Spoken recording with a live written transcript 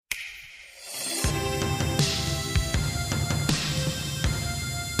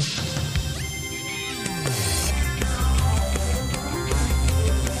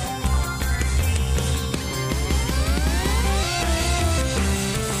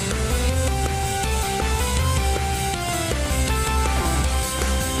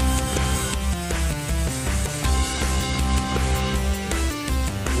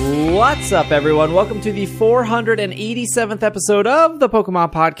What's up, everyone? Welcome to the 487th episode of the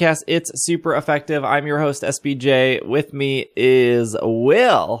Pokemon Podcast. It's super effective. I'm your host, SBJ. With me is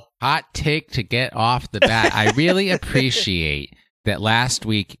Will. Hot take to get off the bat. I really appreciate that last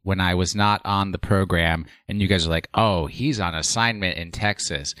week when I was not on the program and you guys are like, oh, he's on assignment in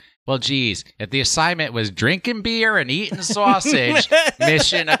Texas. Well, geez, if the assignment was drinking beer and eating sausage,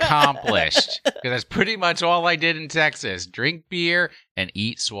 mission accomplished. Because that's pretty much all I did in Texas. Drink beer and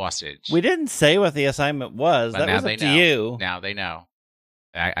eat sausage. We didn't say what the assignment was. But that was up to know. you. Now they know.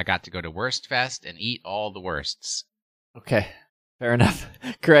 I got to go to Worst Fest and eat all the worsts. Okay, fair enough.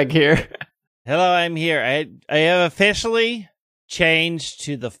 Greg here. Hello, I'm here. I have officially changed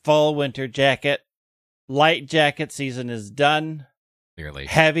to the full winter jacket. Light jacket season is done. Clearly.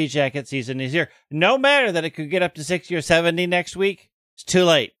 Heavy jacket season is here. No matter that it could get up to 60 or 70 next week, it's too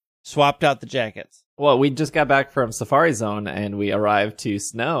late. Swapped out the jackets. Well, we just got back from Safari Zone and we arrived to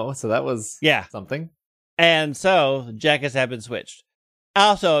snow, so that was something. And so jackets have been switched.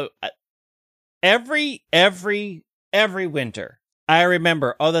 Also, every winter, I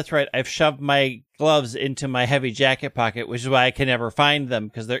remember, oh, that's right, I've shoved my gloves into my heavy jacket pocket, which is why I can never find them,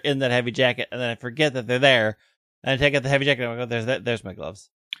 because they're in that heavy jacket, and then I forget that they're there, and I take out the heavy jacket, and I go, there's my gloves.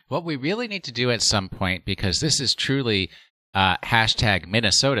 What we really need to do at some point, because this is truly hashtag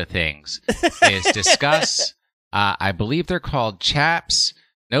Minnesota things, is discuss, I believe they're called chaps.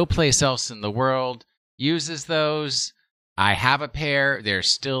 No place else in the world uses those. I have a pair. They're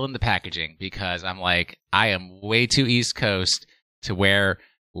still in the packaging because I'm like, I am way too East Coast to wear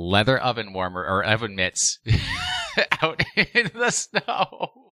leather oven warmer or oven mitts out in the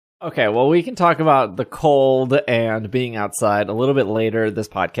snow. Okay, well, we can talk about the cold and being outside a little bit later this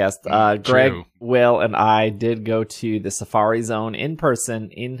podcast. Greg, Will, and I did go to the Safari Zone in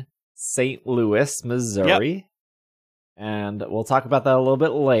person in St. Louis, Missouri. Yep. And we'll talk about that a little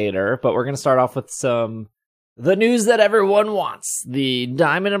bit later, but we're going to start off with the news that everyone wants, the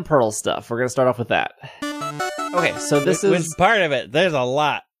Diamond and Pearl stuff. We're going to start off with that. Okay, so this is part of it. There's a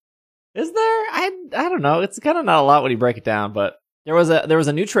lot. Is there? I don't know. It's kind of not a lot when you break it down, but there was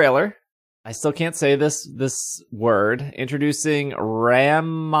a new trailer. I still can't say this word. Introducing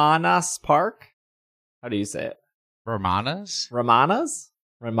Ramanas Park. How do you say it? Ramanas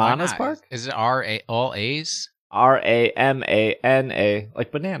Park? Is it R-A all A's? Ramana,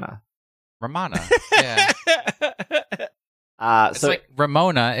 like banana. Ramana. Yeah. It's like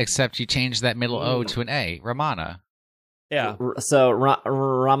Ramona, except you change that middle O to an A. Ramana. Yeah. So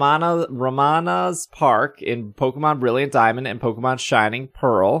Ramana's Park in Pokemon Brilliant Diamond and Pokemon Shining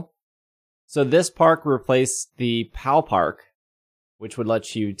Pearl. So this park replaced the PAL Park, which would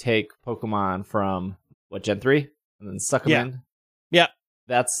let you take Pokemon from Gen 3 and then suck them in. Yeah.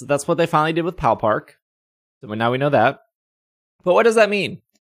 That's what they finally did with PAL Park. So now we know that. But what does that mean?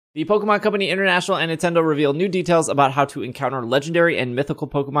 The Pokemon Company International and Nintendo reveal new details about how to encounter legendary and mythical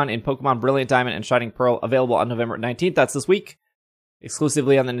Pokemon in Pokemon Brilliant Diamond and Shining Pearl, available on November 19th. That's this week,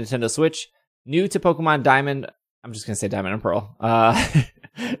 exclusively on the Nintendo Switch. New to Pokemon Diamond, I'm just going to say Diamond and Pearl.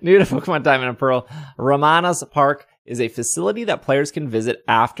 New to Pokemon Diamond and Pearl, Ramana's Park is a facility that players can visit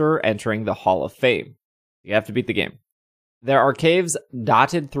after entering the Hall of Fame. You have to beat the game. There are caves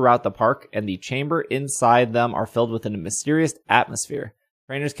dotted throughout the park, and the chamber inside them are filled with a mysterious atmosphere.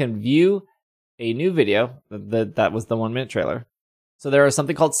 Trainers can view a new video. That was the 1-minute trailer. So there is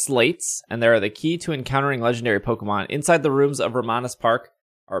something called slates, and they are the key to encountering legendary Pokemon. Inside the rooms of Ramana's Park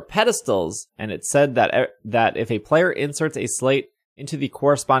are pedestals, and it said that if a player inserts a slate into the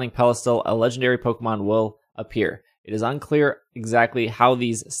corresponding pedestal, a legendary Pokemon will appear. It is unclear exactly how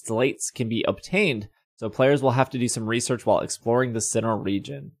these slates can be obtained, so players will have to do some research while exploring the Sinnoh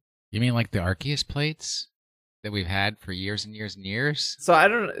region. You mean like the Arceus plates that we've had for years and years and years? So I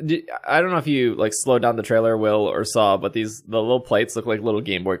don't know if you like slowed down the trailer, Will, or saw, but the little plates look like little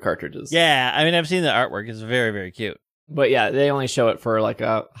Game Boy cartridges. Yeah, I mean, I've seen the artwork. It's very, very cute. But yeah, they only show it for like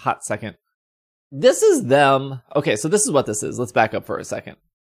a hot second. This is them. Okay, so this is what this is. Let's back up for a second.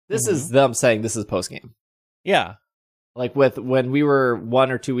 This is them saying this is post-game. Yeah. Like when we were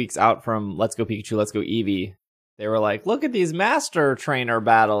 1 or 2 weeks out from Let's Go Pikachu, Let's Go Eevee, they were like, look at these master trainer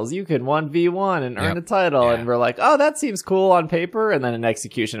battles. You can 1v1 and earn a title. Yeah. And we're like, oh, that seems cool on paper. And then in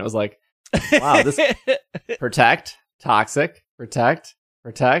execution, it was like, wow, this protect, toxic, protect.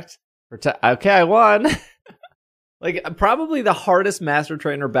 Okay, I won. Like, probably the hardest master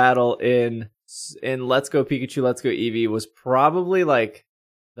trainer battle in Let's Go Pikachu, Let's Go Eevee was probably like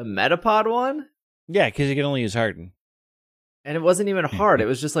the Metapod one. Yeah, because you can only use Harden. And it wasn't even hard. It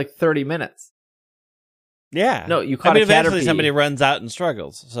was just like 30 minutes. Yeah. No, you caught a Caterpie. Eventually somebody runs out and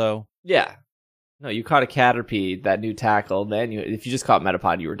struggles, so. Yeah. No, you caught a Caterpie, that new tackle, then if you just caught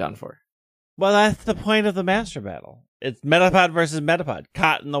Metapod, you were done for. Well, that's the point of the Master Battle. It's Metapod versus Metapod,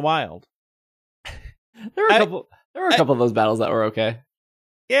 caught in the wild. There were a couple of those battles that were okay.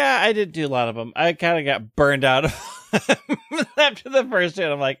 Yeah, I did do a lot of them. I kind of got burned out after the first two.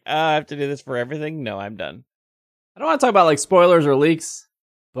 And I'm like, I have to do this for everything? No, I'm done. I don't want to talk about like spoilers or leaks,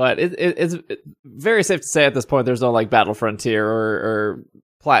 but it's very safe to say at this point there's no like Battle Frontier or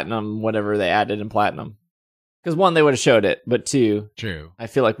Platinum, whatever they added in Platinum. Because one, they would have showed it, but two, True. I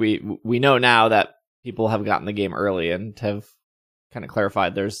feel like we know now that people have gotten the game early and have kind of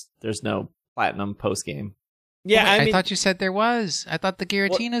clarified there's no Platinum post game. Yeah, Wait, I mean, thought you said there was. I thought the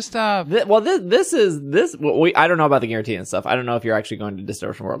Giratina stuff. I don't know about the Giratina stuff. I don't know if you're actually going to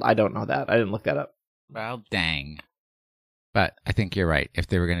Distortion World. I don't know that. I didn't look that up. Well, dang. But I think you're right. If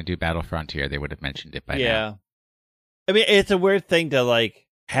they were going to do Battle Frontier, they would have mentioned it by now. I mean, it's a weird thing to like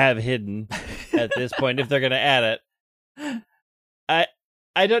have hidden at this point if they're going to add it.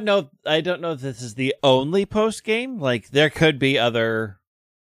 I don't know. I don't know if this is the only post game. Like, there could be other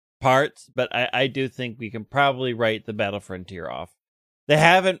parts, but I do think we can probably write the Battle Frontier off. They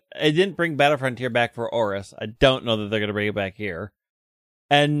didn't bring Battle Frontier back for Oris. I don't know that they're going to bring it back here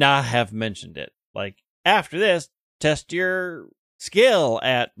and not have mentioned it. Like, after this, test your skill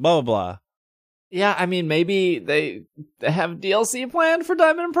at blah, blah, blah. Yeah, I mean, maybe they have DLC planned for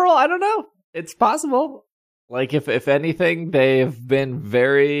Diamond and Pearl. I don't know. It's possible. Like, if anything, they've been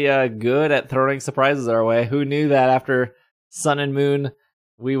very good at throwing surprises our way. Who knew that after Sun and Moon,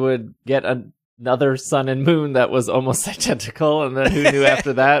 we would get another Sun and Moon that was almost identical, and then who knew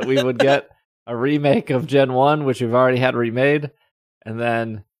after that we would get a remake of Gen 1, which we've already had remade, and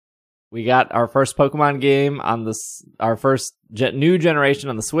then we got our first Pokemon game on our first new generation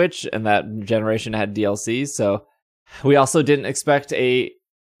on the Switch, and that generation had DLC, so we also didn't expect a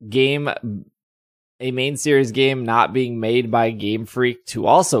main series game not being made by Game Freak to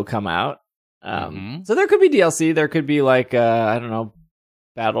also come out. So there could be DLC, there could be like, I don't know,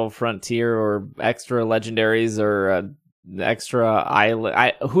 Battle Frontier or extra legendaries or extra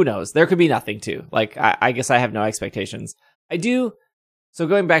island. Who knows? There could be nothing too. Like, I guess I have no expectations. I do. So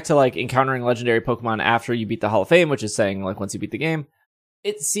going back to like encountering legendary Pokemon after you beat the Hall of Fame, which is saying like once you beat the game,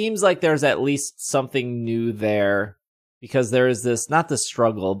 it seems like there's at least something new there, because there is this, not this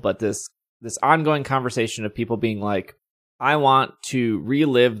struggle, but this ongoing conversation of people being like, I want to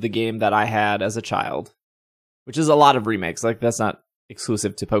relive the game that I had as a child, which is a lot of remakes. Like, that's not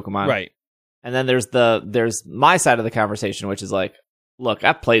exclusive to Pokemon. Right. And then there's my side of the conversation, which is like, look,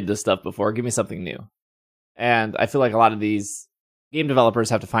 I've played this stuff before. Give me something new. And I feel like a lot of these game developers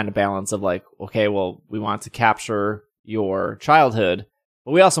have to find a balance of like, okay, well, we want to capture your childhood,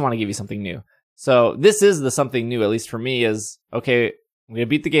 but we also want to give you something new. So this is the something new, at least for me, is, okay, I'm going to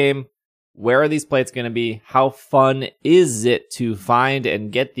beat the game. Where are these plates going to be? How fun is it to find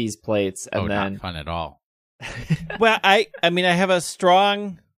and get these plates? And then, not fun at all. Well, I mean, I have a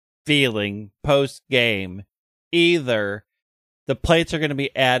strong feeling post game, either the plates are going to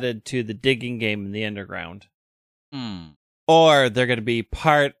be added to the digging game in the underground, or they're going to be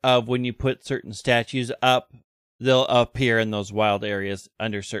part of when you put certain statues up. They'll appear in those wild areas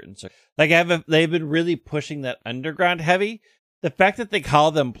under certain. Like, they've been really pushing that underground heavy. The fact that they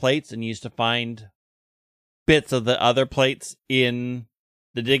call them plates and used to find bits of the other plates in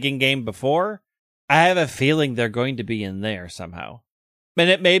the digging game before, I have a feeling they're going to be in there somehow. And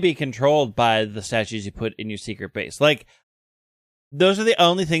it may be controlled by the statues you put in your secret base. Like, those are the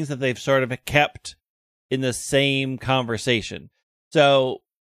only things that they've sort of kept in the same conversation. So,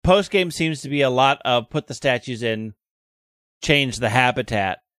 post-game seems to be a lot of put the statues in, change the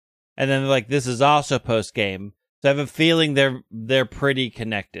habitat, and then they're like, this is also post-game. So I have a feeling they're pretty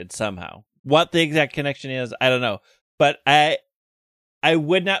connected somehow. What the exact connection is, I don't know. But I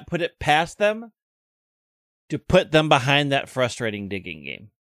would not put it past them to put them behind that frustrating digging game.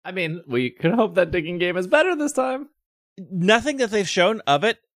 I mean, we could hope that digging game is better this time. Nothing that they've shown of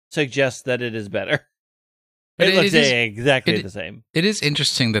it suggests that it is better. But it looks exactly the same. It is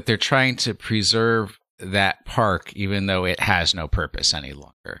interesting that they're trying to preserve that park even though it has no purpose any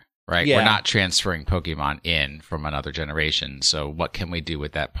longer. Right? Yeah. We're not transferring Pokemon in from another generation. So what can we do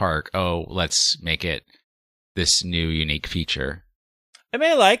with that park? Oh, let's make it this new unique feature. I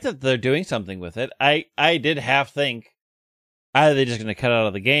mean, I like that they're doing something with it. I did half think, are they just going to cut it out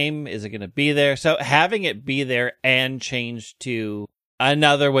of the game? Is it going to be there? So having it be there and change to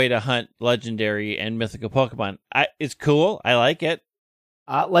another way to hunt legendary and mythical Pokemon, it's cool. I like it.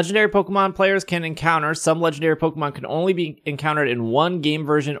 Legendary Pokemon players can encounter. Some legendary Pokemon can only be encountered in one game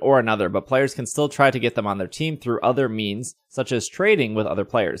version or another, but players can still try to get them on their team through other means, such as trading with other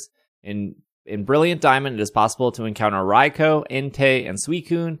players. In Brilliant Diamond, it is possible to encounter Raikou, Entei, and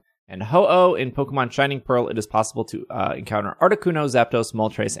Suicune and Ho-Oh. In Pokemon Shining Pearl, it is possible to encounter Articuno, Zapdos,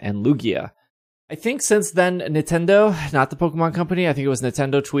 Moltres, and Lugia. I think since then, Nintendo, not the Pokemon Company, I think it was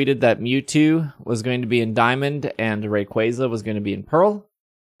Nintendo, tweeted that Mewtwo was going to be in Diamond and Rayquaza was going to be in Pearl.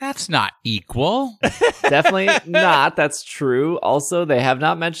 That's not equal. Definitely not. That's true. Also, they have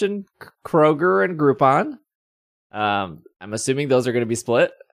not mentioned Kroger and Groupon. I'm assuming those are going to be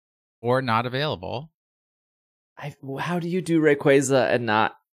split. Or not available. How do you do Rayquaza and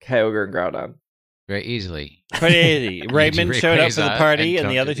not Kyogre and Groudon? Very easily. Pretty easy. Raymond showed up for the party and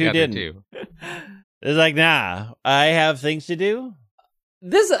the other two didn't. It's like, nah, I have things to do.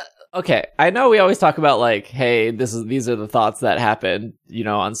 Okay, I know we always talk about like, hey, these are the thoughts that happen,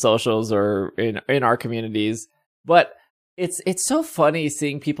 on socials or in our communities. But it's so funny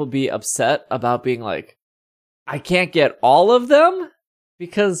seeing people be upset about being like, I can't get all of them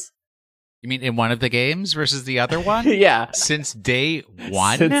because. You mean in one of the games versus the other one? Yeah. Since day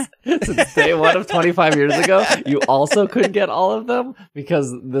one? Since day one of 25 years ago, you also couldn't get all of them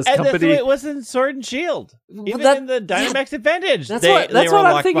because this company... That's the way it was in Sword and Shield. Even in the Dynamax Advantage. That's what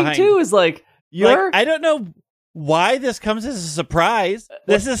I'm thinking behind. Too, is like, I don't know why this comes as a surprise.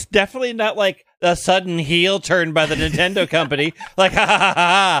 This is definitely not like a sudden heel turn by the Nintendo company. Like, ha ha ha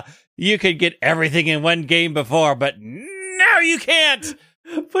ha, you could get everything in one game before, but now you can't.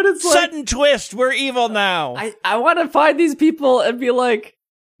 But it's like, sudden twist, we're evil now. I want to find these people and be like,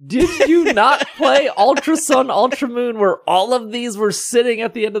 did you not play Ultra Sun, Ultra Moon, where all of these were sitting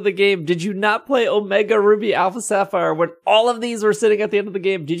at the end of the game? Did you not play Omega Ruby Alpha Sapphire when all of these were sitting at the end of the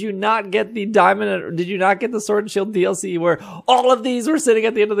game? Did you not get the Diamond, did you not get the Sword and Shield DLC where all of these were sitting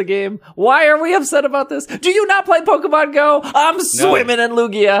at the end of the game? Why are we upset about this? Do you not play Pokemon Go? I'm swimming in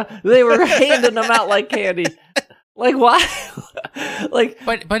Lugia. They were handing them out like candy. Like, why?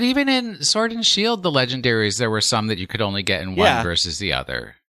 But even in Sword and Shield, the legendaries, there were some that you could only get in one versus the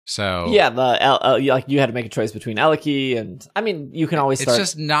other. So yeah, like you had to make a choice between Eliki and you can always start.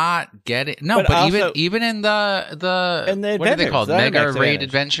 It's just not getting but also, even in the what are they called, Mega Raid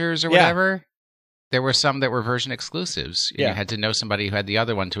Adventures or whatever, there were some that were version exclusives. You had to know somebody who had the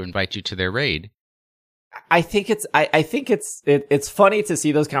other one to invite you to their raid. I think it's funny to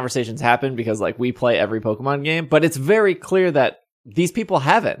see those conversations happen because like we play every Pokemon game, but it's very clear that these people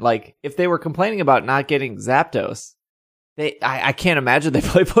haven't. Like if they were complaining about not getting Zapdos, I can't imagine they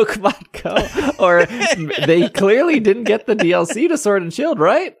play Pokemon Go, or they clearly didn't get the DLC to Sword and Shield,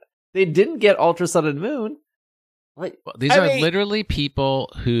 right? They didn't get Ultra Sun and Moon. Well, these are literally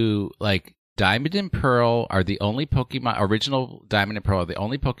people who like Diamond and Pearl are the only Pokemon, original Diamond and Pearl are the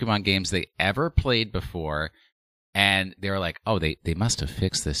only Pokemon games they ever played before. And they were like, oh, they must have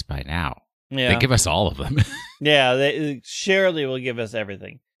fixed this by now. Yeah. They give us all of them. Yeah, they surely will give us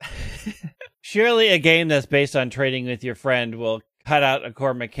everything. Surely a game that's based on trading with your friend will cut out a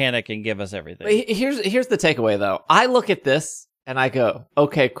core mechanic and give us everything. Here's the takeaway, though. I look at this and I go,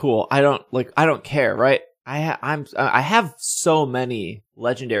 okay, cool. I don't care, right? I have so many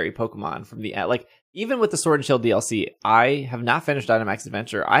legendary Pokemon from the even with the Sword and Shield DLC, I have not finished Dynamax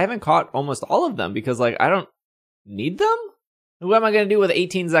Adventure. I haven't caught almost all of them because I don't need them. What am I going to do with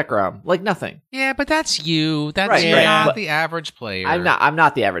 18 Zekrom? Nothing. Yeah, but that's you. That's not the average player. I'm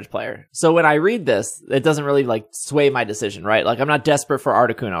not the average player. So when I read this, it doesn't really sway my decision, right? I'm not desperate for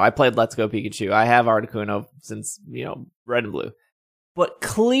Articuno. I played Let's Go Pikachu. I have Articuno since, Red and Blue. But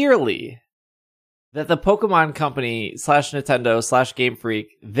clearly that the Pokemon Company / Nintendo / Game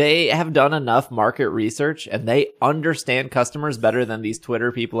Freak, they have done enough market research and they understand customers better than these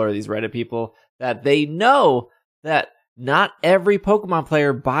Twitter people or these Reddit people, that they know that not every Pokemon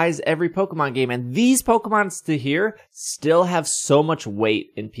player buys every Pokemon game. And these Pokemons to here still have so much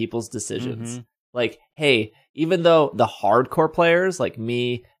weight in people's decisions. Mm-hmm. Hey, even though the hardcore players like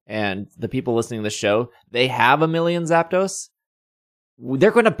me and the people listening to the show, they have 1 million Zapdos,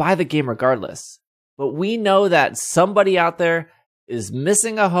 they're going to buy the game regardless. But we know that somebody out there is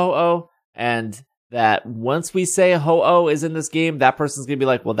missing a Ho-Oh, and that once we say a Ho-Oh is in this game, that person's going to be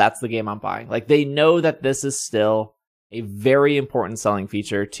like, well, that's the game I'm buying. They know that this is still a very important selling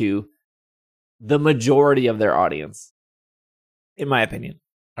feature to the majority of their audience, in my opinion.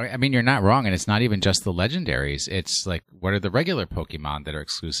 I mean, you're not wrong, and it's not even just the legendaries. It's what are the regular Pokemon that are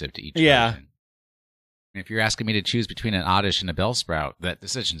exclusive to each version? And if you're asking me to choose between an Oddish and a Bellsprout, that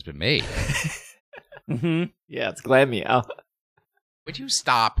decision's been made. Mm-hmm. Yeah, it's Glameow. Would you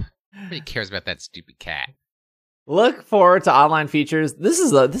stop? Nobody cares about that stupid cat. Look forward to online features. This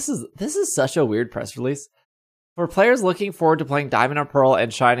is such a weird press release. For players looking forward to playing Diamond and Pearl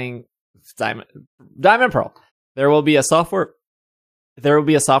and Shining Diamond and Pearl, there will be a software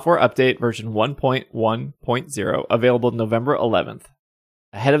update version 1.1.0 available November 11th.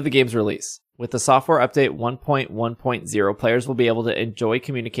 ahead of the game's release. With the software update 1.1.0, players will be able to enjoy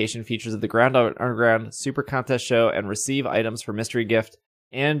communication features of the Ground Underground Super Contest Show and receive items for Mystery Gift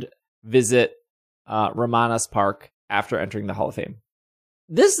and visit Romanas Park after entering the Hall of Fame.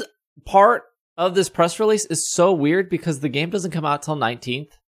 This part of this press release is so weird because the game doesn't come out till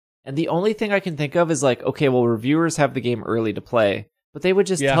 19th. And the only thing I can think of is like, okay, well, reviewers have the game early to play, but they would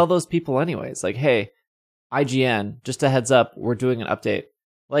just tell those people anyways. Like, hey, IGN, just a heads up, we're doing an update.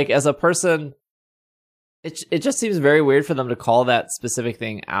 Like, as a person, it just seems very weird for them to call that specific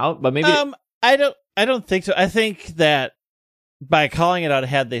thing out. But maybe I don't think so. I think that by calling it out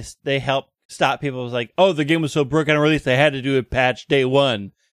ahead, they help stop people. It was like, oh, the game was so broken on release, they had to do a patch day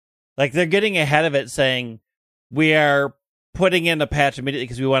one. Like, they're getting ahead of it, saying we are putting in a patch immediately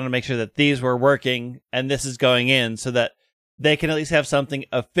because we want to make sure that these were working and this is going in, so that they can at least have something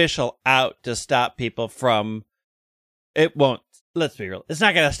official out to stop people from. It won't. Let's be real. It's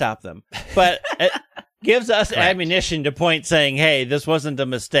not going to stop them, but it gives us ammunition to point saying, hey, this wasn't a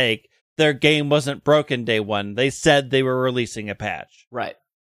mistake. Their game wasn't broken day one. They said they were releasing a patch. Right.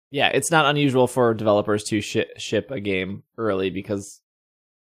 Yeah, it's not unusual for developers to ship a game early because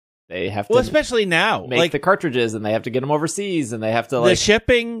they have to especially now, make the cartridges and they have to get them overseas and they have to The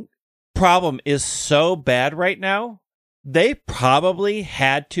shipping problem is so bad right now. They probably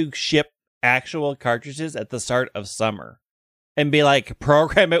had to ship actual cartridges at the start of summer and be like,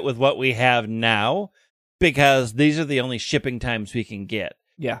 program it with what we have now because these are the only shipping times we can get.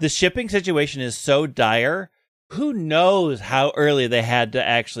 Yeah. The shipping situation is so dire. Who knows how early they had to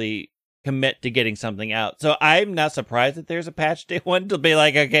actually commit to getting something out. So I'm not surprised that there's a patch day one to be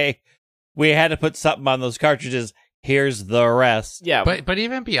like, okay, we had to put something on those cartridges. Here's the rest. Yeah. But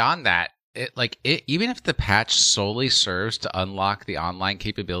even beyond that, even if the patch solely serves to unlock the online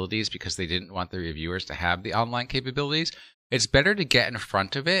capabilities because they didn't want the reviewers to have the online capabilities, it's better to get in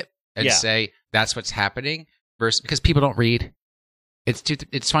front of it and say that's what's happening versus because people don't read. It's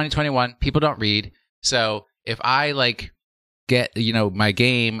 2021. People don't read. So if I get my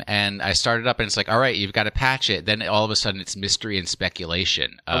game and I start it up and it's like, all right, you've got to patch it, then all of a sudden it's mystery and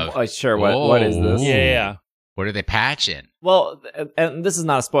speculation of sure, what is this? Yeah. What are they patching? Well, and this is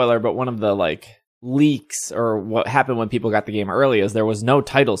not a spoiler, but one of the leaks or what happened when people got the game early is there was no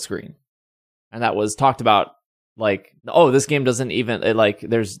title screen, and that was talked about. This game doesn't even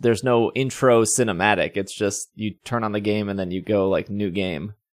there's no intro cinematic. It's just you turn on the game and then you go new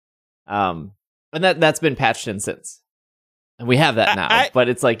game, and that's been patched in since, and we have that now. But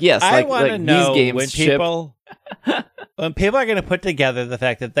it's I want to know these games when people when people are going to put together the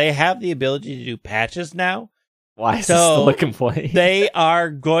fact that they have the ability to do patches now. Why is this still a complaint? They are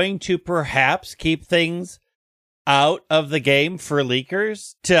going to perhaps keep things out of the game for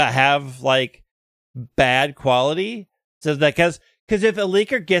leakers to have bad quality, so that because if a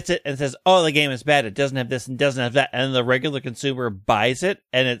leaker gets it and says, oh, the game is bad, it doesn't have this and doesn't have that, and the regular consumer buys it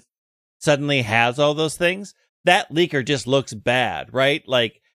and it suddenly has all those things, that leaker just looks bad, right?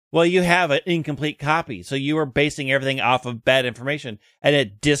 Well, you have an incomplete copy, so you are basing everything off of bad information, and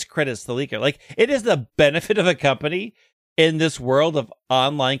it discredits the leaker. It is the benefit of a company in this world of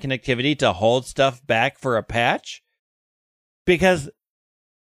online connectivity to hold stuff back for a patch, because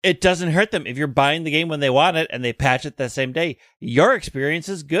it doesn't hurt them. If you're buying the game when they want it and they patch it the same day, your experience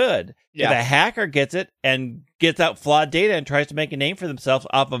is good. Yeah. If a hacker gets it and gets out flawed data and tries to make a name for themselves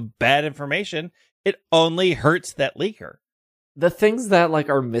off of bad information, it only hurts that leaker. The things that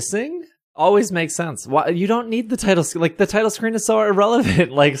are missing always make sense. Why you don't need the title screen? The title screen is so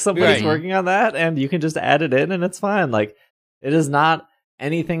irrelevant. Somebody's working on that, and you can just add it in, and it's fine. It is not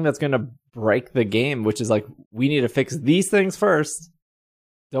anything that's going to break the game. Which is we need to fix these things first.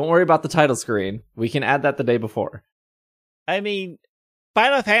 Don't worry about the title screen. We can add that the day before. I mean,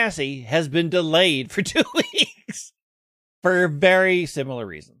 Final Fantasy has been delayed for 2 weeks for a very similar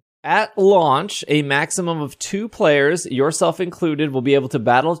reason. At launch, a maximum of 2 players, yourself included, will be able to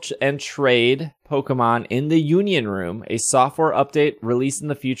battle and trade Pokemon in the Union Room. A software update released in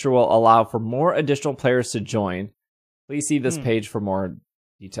the future will allow for more additional players to join. Please see this page for more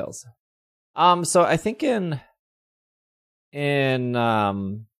details. So I think in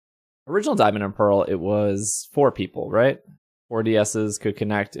original Diamond and Pearl, it was 4 people, right? 4 DSs could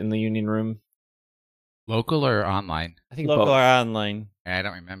connect in the Union Room. Local or online? I think local both. or online. I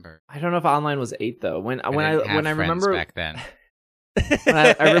don't remember. I don't know if online was 8 though. When I remember back then.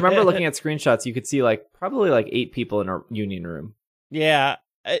 I remember looking at screenshots, you could see probably 8 people in a Union Room. Yeah,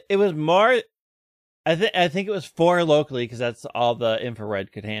 it was more. I think it was 4 locally because that's all the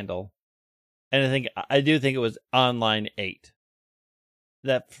infrared could handle, and I do think it was online 8.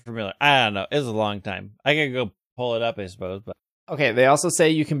 That familiar? I don't know. It was a long time. I could go pull it up, I suppose, but Okay, they also say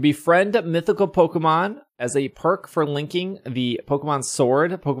you can befriend mythical Pokemon as a perk for linking the Pokemon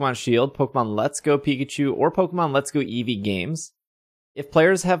Sword, Pokemon Shield, Pokemon Let's Go Pikachu, or Pokemon Let's Go Eevee games. If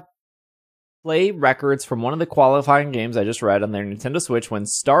players have play records from one of the qualifying games I just read on their Nintendo Switch when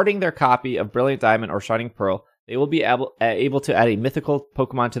starting their copy of Brilliant Diamond or Shining Pearl, they will be able to add a mythical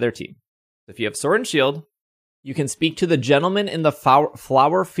Pokemon to their team. If you have Sword and Shield, you can speak to the gentleman in the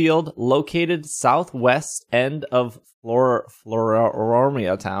flower field located southwest end of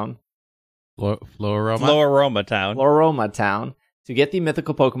Floroma Town. Floroma Town to get the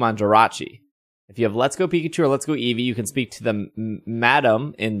mythical Pokemon Jirachi. If you have Let's Go Pikachu or Let's Go Eevee, you can speak to the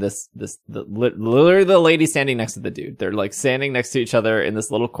madam in literally the lady standing next to the dude. They're like standing next to each other in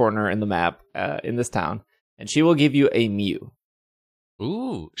this little corner in the map in this town, and she will give you a Mew.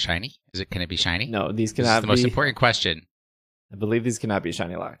 Ooh, shiny? Can it be shiny? No, these This cannot is the most important question. I believe these cannot be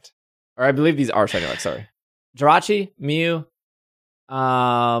shiny locked. Or I believe these are shiny locked, sorry. Jirachi, Mew,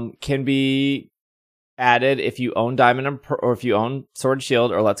 can be added if you own Diamond or if you own Sword and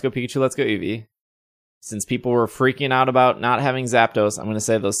Shield or Let's Go Pikachu, Let's Go Eevee. Since people were freaking out about not having Zapdos, I'm going to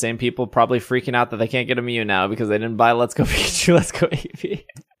say those same people probably freaking out that they can't get a Mew now because they didn't buy Let's Go Pikachu, Let's Go Eevee.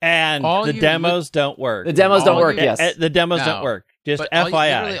 And the demos don't work. The demos don't work, yes. The demos don't work. Just but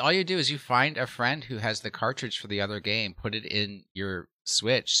FYI. All you do is you find a friend who has the cartridge for the other game, put it in your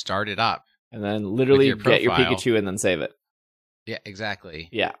Switch, start it up. And then literally get your Pikachu and then save it. Yeah, exactly.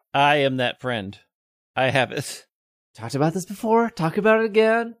 Yeah. I am that friend. I have it. Talked about this before. Talk about it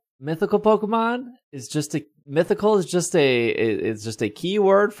again. Mythical Pokemon is just a key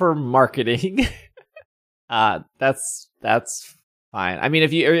word for marketing. That's fine. I mean,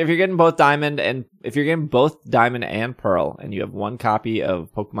 if you're getting both Diamond and Pearl, and you have one copy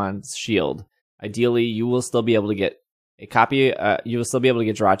of Pokemon Shield, ideally you will still be able to get a copy. You will still be able to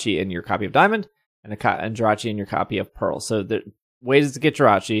get Jirachi in your copy of Diamond and Jirachi in your copy of Pearl. So the ways to get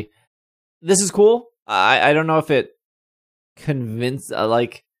Jirachi. This is cool. I don't know if it convinced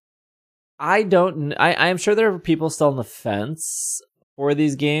I am sure there are people still on the fence for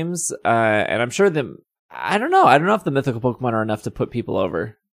these games, and I'm sure I don't know if the mythical Pokemon are enough to put people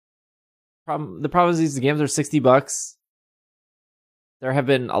over. The problem is these games are $60. There have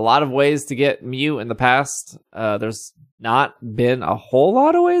been a lot of ways to get Mew in the past. There's not been a whole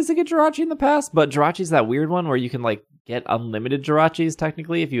lot of ways to get Jirachi in the past, but Jirachi's that weird one where you can get unlimited Jirachis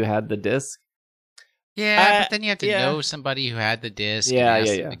technically if you had the disc. Yeah, but then you have to know somebody who had the disc. Yeah.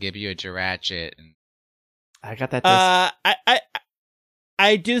 To give you a Jirachi. And I got that disc.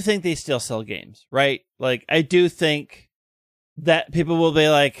 I do think they still sell games, right? I do think that people will be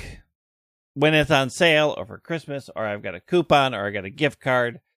when it's on sale or for Christmas, or I've got a coupon or I got a gift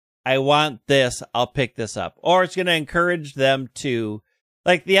card, I want this, I'll pick this up. Or it's going to encourage them to,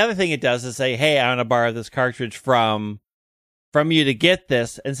 the other thing it does is say, hey, I want to borrow this cartridge from you to get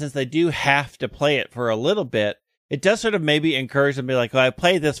this, and since they do have to play it for a little bit, it does sort of maybe encourage them to be I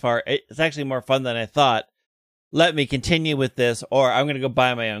played this far, it's actually more fun than I thought, let me continue with this, or I'm going to go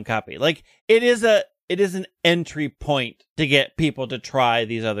buy my own copy. It is an entry point to get people to try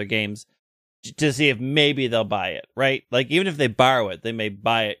these other games, to see if maybe they'll buy it, right? Even if they borrow it, they may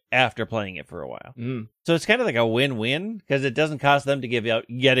buy it after playing it for a while. So it's kind of a win-win, because it doesn't cost them to give out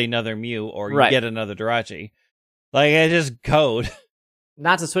yet another Mew or yet another Jirachi. It's just code.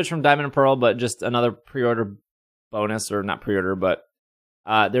 Not to switch from Diamond and Pearl, but just another pre-order bonus, or not pre-order, but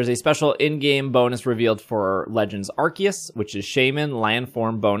there's a special in-game bonus revealed for Legends Arceus, which is Shaman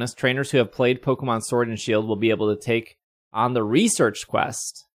Landform bonus. Trainers who have played Pokemon Sword and Shield will be able to take on the research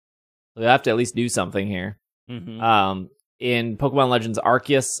quest. So they have to at least do something here. Mm-hmm. In Pokemon Legends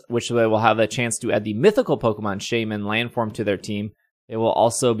Arceus, which they will have the chance to add the mythical Pokemon Shaman Landform to their team. They will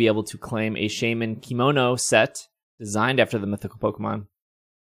also be able to claim a Shaman Kimono set designed after the mythical Pokemon.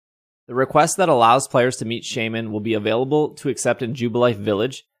 The request that allows players to meet Shaman will be available to accept in Jubilife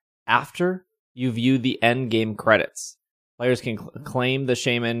Village after you view the end game credits. Players can claim the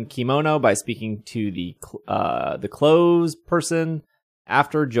Shaman Kimono by speaking to the clothes person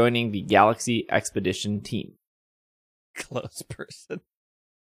after joining the Galaxy Expedition team. Clothes person.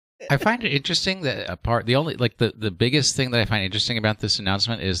 I find it interesting that the biggest thing that I find interesting about this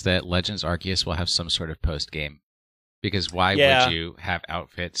announcement is that Legends Arceus will have some sort of post game. Because why would you have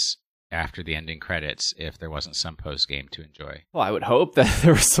outfits after the ending credits if there wasn't some post game to enjoy? Well, I would hope that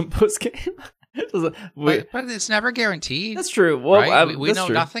there was some post game. But it's never guaranteed. That's true. Well, right? We know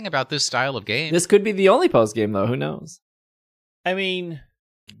nothing about this style of game. This could be the only post game, though. Who knows? I mean,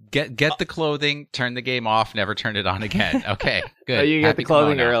 get the clothing, turn the game off, never turn it on again. Okay, good. You get the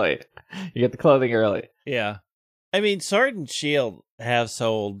clothing early. You get the clothing early. Yeah. I mean, Sword and Shield have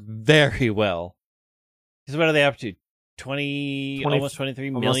sold very well. Because what are they up to? almost 23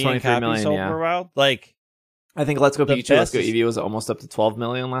 million 23 copies million, sold yeah. for a while. Like, I think Let's Go The Pikachu, Let's best Go is- Eevee was almost up to 12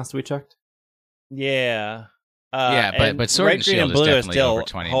 million last we checked. yeah. Yeah, but and Sword Red, and Green, Shield and is Blue definitely still over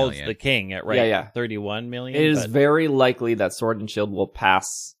 20 holds million. the king at Yeah. 31 million. It is but- very likely that Sword and Shield will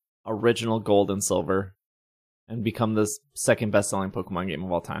pass original Gold and Silver and become the second best-selling Pokemon game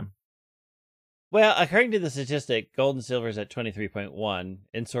of all time. Well, according to the statistic, Gold and Silver is at 23.1,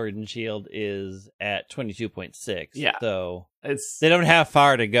 and Sword and Shield is at 22.6. Yeah. So It's they don't have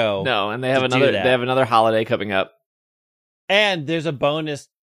far to go. no, and they have to do another. that. They have another holiday coming up. And there's a bonus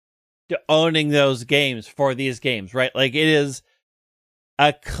to owning those games for these games, right? Like, it is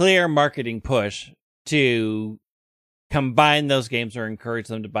a clear marketing push to combine those games or encourage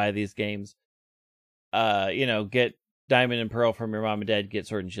them to buy these games. Get Diamond and Pearl from your mom and dad, get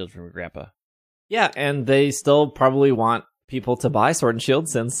Sword and Shield from your grandpa. Yeah, and they still probably want people to buy Sword and Shield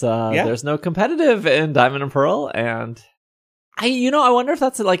since there's no competitive in Diamond and Pearl, and I wonder if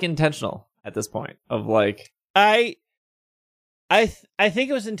that's like intentional at this point of like I think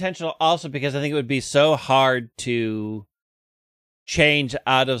it was intentional also because I think it would be so hard to change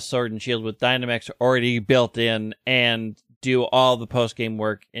out of Sword and Shield with Dynamax already built in and do all the post game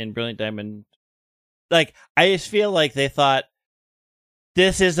work in Brilliant Diamond. Like, I just feel like they thought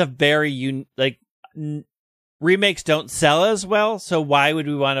this is a very remakes don't sell as well, so why would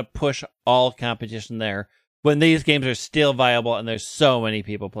we want to push all competition there when these games are still viable and there's so many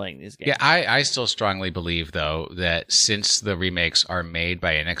people playing these games? Yeah, I still strongly believe, though, that since the remakes are made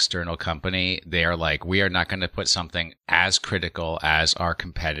by an external company, they are like, we are not going to put something as critical as our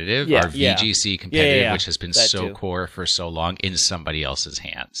competitive, Yeah, our VGC competitive, which has been that so too. core for so long, in somebody else's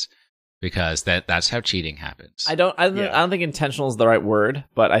hands. Because that's how cheating happens. I don't think intentional is the right word,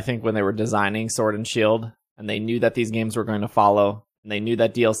 but I think when they were designing Sword and Shield and they knew that these games were going to follow, and they knew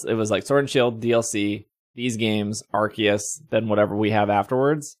that DLC, it was like Sword and Shield, DLC, these games, Arceus, then whatever we have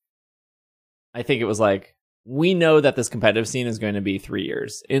afterwards. I think it was like, we know that this competitive scene is going to be 3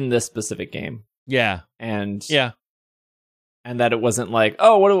 years in this specific game. Yeah. And Yeah. and that it wasn't like,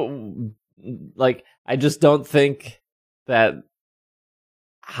 I just don't think that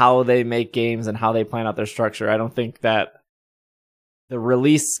how they make games and how they plan out their structure, I don't think that the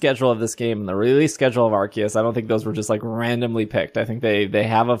release schedule of this game and the release schedule of Arceus, I don't think those were just like randomly picked. I think they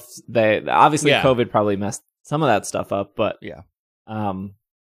obviously Yeah. COVID probably messed some of that stuff up, but Yeah.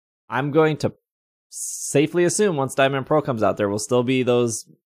 I'm going to safely assume once Diamond and Pearl comes out, there will still be those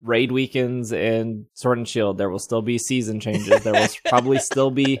raid weekends in Sword and Shield. There will still be season changes. There will probably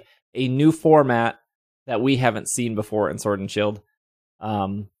still be a new format that we haven't seen before in Sword and Shield,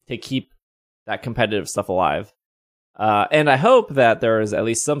 to keep that competitive stuff alive. And I hope that there is at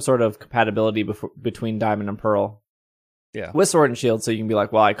least some sort of compatibility between Diamond and Pearl, with Sword and Shield, so you can be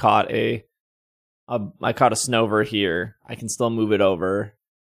like, well, I caught a Snover here. I can still move it over.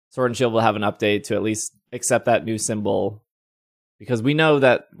 Sword and Shield will have an update to at least accept that new symbol, because we know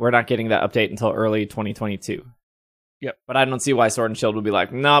that we're not getting that update until early 2022. Yep. But I don't see why Sword and Shield would be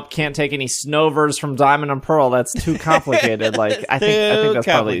like, nope, can't take any Snovers from Diamond and Pearl. That's too complicated. Like, I think that's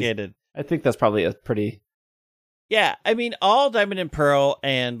complicated. probably a pretty. Yeah, I mean, all Diamond and Pearl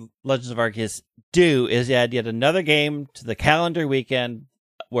and Legends of Arceus do is add yet another game to the calendar weekend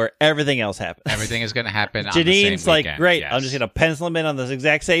where everything else happens. Everything is going to happen on the Janine's same like, weekend, great, yes. I'm just going to pencil them in on those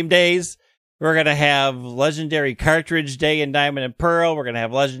exact same days. We're going to have Legendary Cartridge Day in Diamond and Pearl. We're going to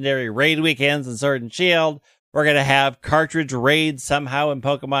have Legendary Raid Weekends in Sword and Shield. We're going to have Cartridge Raids somehow in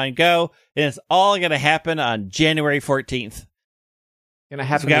Pokemon Go. And it's all going to happen on January 14th. Gonna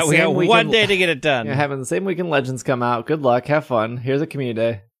happen. We got one day to get it done. Gonna happen the same weekend Legends come out. Good luck, have fun. Here's a community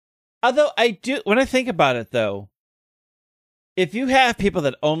day. Although when I think about it though, if you have people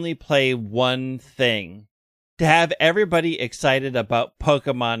that only play one thing, to have everybody excited about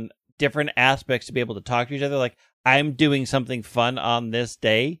Pokemon, different aspects to be able to talk to each other, like, I'm doing something fun on this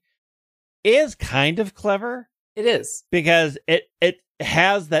day, is kind of clever. It is. Because it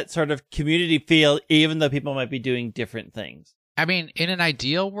has that sort of community feel, even though people might be doing different things. I mean, in an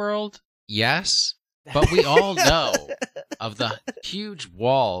ideal world, yes, but we all know of the huge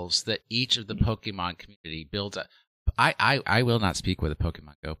walls that each of the Pokemon community builds up. I will not speak with a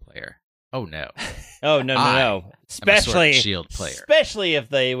Pokemon Go player. Oh, no. Oh, no. I'm a Sword Especially, and Shield player. especially if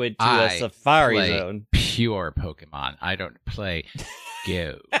they would do a Safari play Zone. Pure Pokemon. I don't play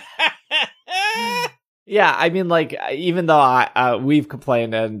Go. Yeah, I mean, like, even though we've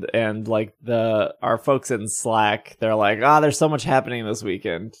complained and like our folks in Slack, they're like, there's so much happening this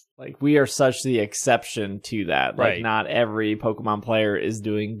weekend. Like, we are such the exception to that. Like, Right. not every Pokemon player is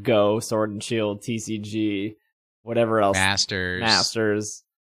doing Go, Sword and Shield, TCG, whatever else, Masters.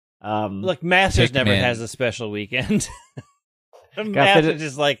 Look, Masters never Pikmin. has a special weekend. fit Masters it-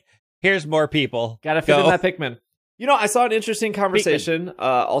 is like, here's more people. Gotta fit Go. in that Pikmin. You know, I saw an interesting conversation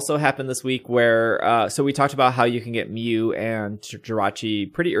also happened this week where, so we talked about how you can get Mew and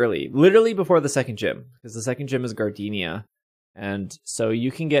Jirachi pretty early, literally before the second gym, because the second gym is Gardenia. And so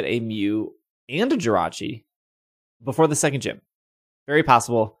you can get a Mew and a Jirachi before the second gym. Very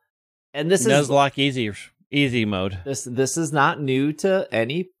possible. And this is Nuzlocke easy mode. this is not new to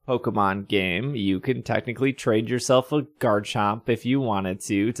any Pokemon game. You can technically trade yourself a Garchomp if you wanted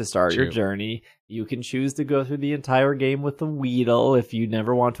to start your True. journey. You can choose to go through the entire game with the Weedle if you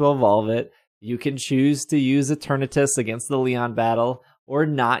never want to evolve it. You can choose to use Eternatus against the Leon battle or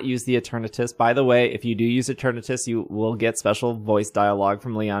not use the Eternatus. By the way, if you do use Eternatus, you will get special voice dialogue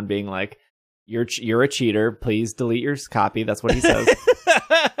from Leon being like, you're a cheater. Please delete your copy. That's what he says.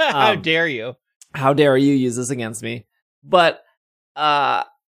 How dare you? How dare you use this against me? But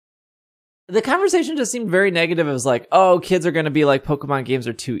the conversation just seemed very negative. It was like, oh, kids are going to be like, Pokemon games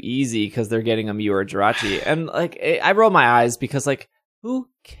are too easy because they're getting a Mew or a Jirachi. And like, I roll my eyes because like, who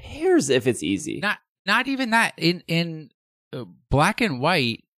cares if it's easy? Not even that. In Black and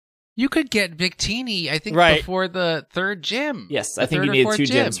White, you could get Victini, I think, Right. before the third gym. Yes, The I think third you or needed fourth 2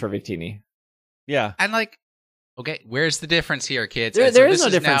 gym. gyms for Victini. Yeah. And like, okay, where's the difference here, kids? There- And there so is this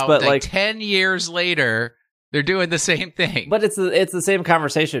no difference, now, but, like- 10 years later, they're doing the same thing. But it's the same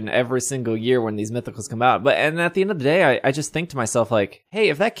conversation every single year when these mythicals come out. And at the end of the day, I just think to myself like, hey,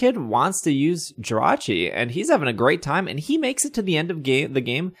 if that kid wants to use Jirachi and he's having a great time and he makes it to the end of the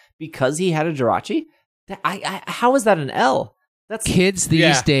game because he had a Jirachi, how is that an L? That's Kids these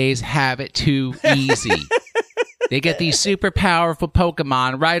Yeah. days have it too easy. They get these super powerful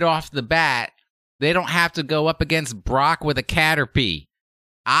Pokemon right off the bat. They don't have to go up against Brock with a Caterpie.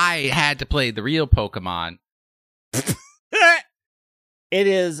 I had to play the real Pokemon. It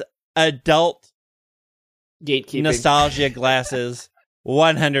is adult gatekeeping. nostalgia glasses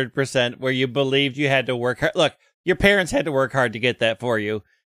 100% where you believed you had to work hard. Look, your parents had to work hard to get that for you.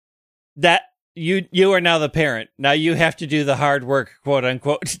 That you are now the parent. Now you have to do the hard work, quote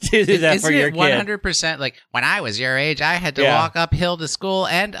unquote, to do that Isn't for your it kid. 100% like when I was your age, I had to Yeah. walk uphill to school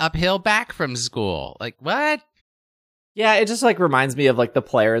and uphill back from school. Like, what? Yeah, it just like reminds me of like the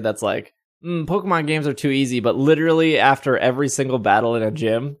player that's like, Pokemon games are too easy, but literally after every single battle in a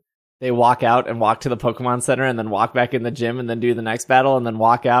gym, they walk out and walk to the Pokemon Center and then walk back in the gym and then do the next battle and then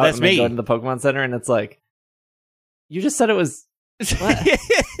walk out That's and then me. go to the Pokemon Center and it's like, you just said it was. What?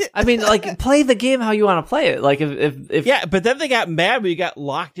 I mean, like play the game how you want to play it. Like if Yeah, but then they got mad when you got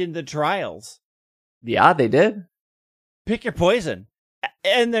locked into trials. yeah, they did. Pick your poison.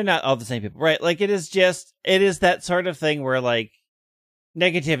 And they're not all the same people, right? Like it is that sort of thing where like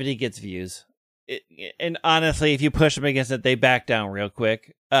negativity gets views. And honestly, if you push them against it, they back down real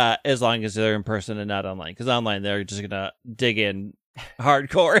quick, as long as they're in person and not online. Because online, they're just going to dig in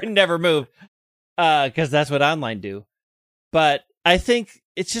hardcore and never move, because that's what online do. But I think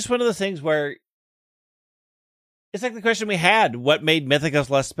it's just one of those things where it's like the question we had, what made Mythicus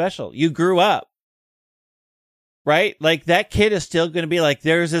less special? You grew up. Right? Like that kid is still going to be like,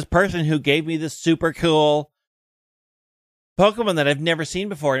 there's this person who gave me this super cool Pokemon that I've never seen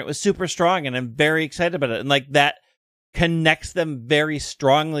before. And it was super strong and I'm very excited about it. And like that connects them very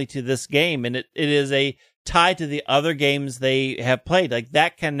strongly to this game. And it is a tie to the other games they have played. Like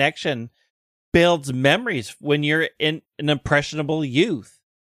that connection builds memories when you're in an impressionable youth.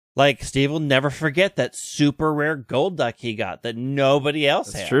 Like Steve will never forget that super rare Golduck he got that nobody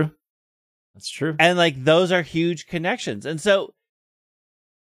else That's had. true. That's true. And like those are huge connections. And so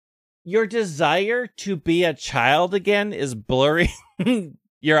your desire to be a child again is blurring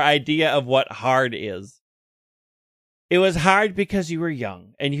your idea of what hard is. It was hard because you were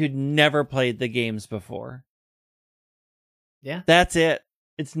young and you'd never played the games before. Yeah. That's it.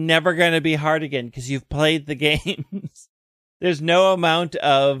 It's never going to be hard again because you've played the games. There's no amount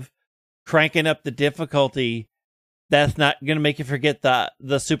of cranking up the difficulty that's not going to make you forget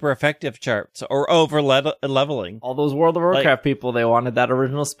the super effective charts or over leveling. All those World of Warcraft people, they wanted that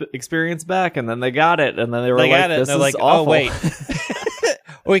original experience back, and then they got it, and then they were like, "This is like, awful." oh wait,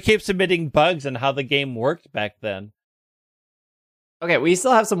 we keep submitting bugs on how the game worked back then. Okay, we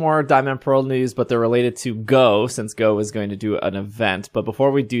still have some more Diamond and Pearl news, but they're related to Go, since Go is going to do an event. But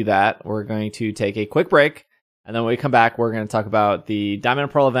before we do that, we're going to take a quick break. And then when we come back, we're going to talk about the Diamond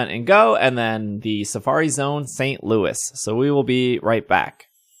and Pearl event in Go, and then the Safari Zone St. Louis. So we will be right back.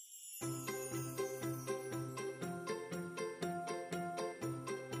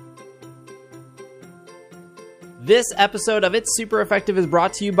 This episode of It's Super Effective is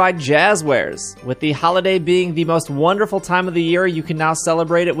brought to you by Jazzwares. With the holiday being the most wonderful time of the year, you can now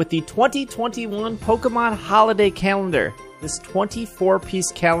celebrate it with the 2021 Pokemon Holiday Calendar. This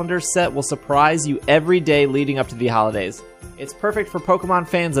 24-piece calendar set will surprise you every day leading up to the holidays. It's perfect for Pokemon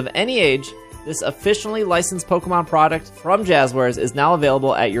fans of any age. This officially licensed Pokemon product from Jazzwares is now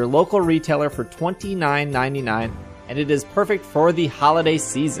available at your local retailer for $29.99, and it is perfect for the holiday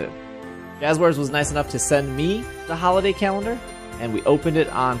season. Jazzwares was nice enough to send me the holiday calendar, and we opened it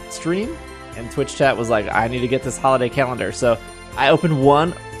on stream, and Twitch chat was like, I need to get this holiday calendar. So I opened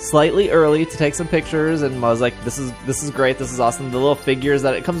one slightly early to take some pictures, and I was like, this is great, this is awesome. The little figures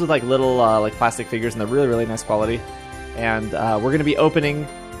that it comes with, like little like plastic figures, and they're really, really nice quality. And we're going to be opening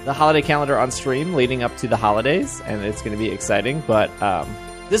the holiday calendar on stream leading up to the holidays, and it's going to be exciting. But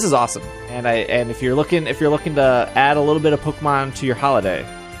this is awesome, and if you're looking to add a little bit of Pokemon to your holiday,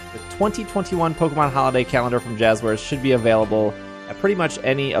 the 2021 Pokemon Holiday Calendar from Jazzwares should be available at pretty much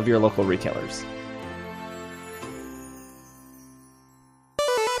any of your local retailers.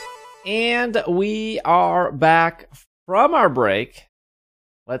 And we are back from our break.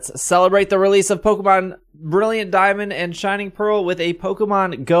 Let's celebrate the release of Pokemon Brilliant Diamond and Shining Pearl with a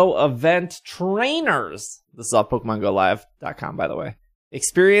Pokemon Go event. Trainers! This is off PokemonGoLive.com, by the way.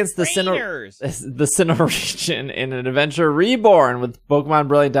 Experience the Sinnoh region in an adventure reborn with Pokemon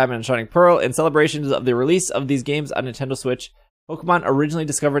Brilliant Diamond and Shining Pearl in celebrations of the release of these games on Nintendo Switch. Pokemon originally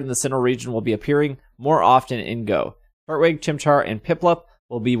discovered in the Sinnoh region will be appearing more often in Go. Turtwig, Chimchar, and Piplup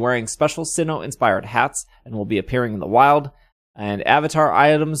will be wearing special Sinnoh-inspired hats and will be appearing in the wild. And avatar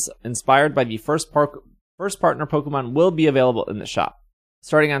items inspired by the first partner Pokemon will be available in the shop.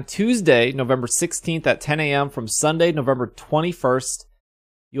 Starting on Tuesday, November 16th at 10 a.m. from Sunday, November 21st,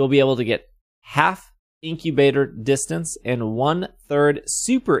 you will be able to get half incubator distance and 1/3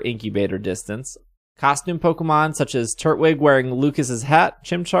 super incubator distance. Costume Pokemon such as Turtwig wearing Lucas's hat,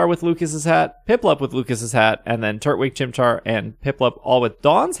 Chimchar with Lucas's hat, Piplup with Lucas's hat, and then Turtwig, Chimchar, and Piplup all with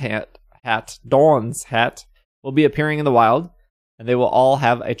Dawn's hat will be appearing in the wild, and they will all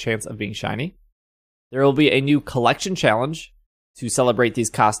have a chance of being shiny. There will be a new collection challenge to celebrate these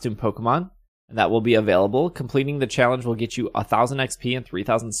costume Pokemon, and that will be available. Completing the challenge will get you 1,000 XP and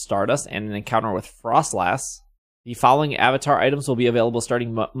 3,000 Stardust and an encounter with Frostlass. The following avatar items will be available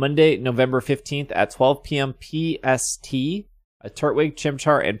starting Monday, November 15th at 12 p.m. PST. A Turtwig,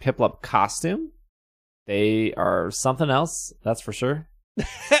 Chimchar, and Piplup costume. They are something else, that's for sure.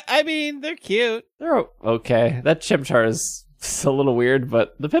 I mean, they're cute. They're okay. That Chimchar is a little weird,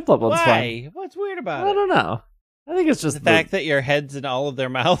 but the Piplup one's fun. Why? What's weird about it? I don't know. I think it's just the fact that your head's in all of their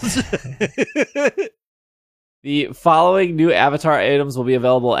mouths. The following new avatar items will be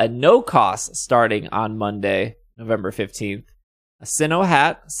available at no cost starting on Monday, November 15th. A Sinnoh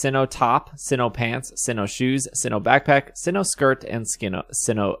hat, Sinnoh top, Sinnoh pants, Sinnoh shoes, Sinnoh backpack, Sinnoh skirt, and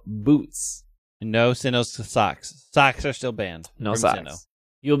Sinnoh boots. No Sinnoh socks. Socks are still banned. No from socks. Sinnoh.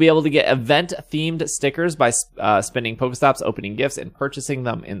 You'll be able to get event-themed stickers by spending Pokestops, opening gifts, and purchasing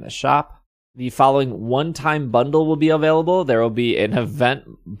them in the shop. The following one-time bundle will be available. There will be an event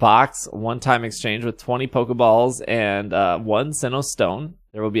box, one-time exchange with 20 Pokeballs and 1 Sinnoh Stone.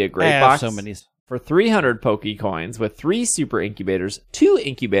 There will be a great box so many for 300 Pokecoins with 3 Super Incubators, 2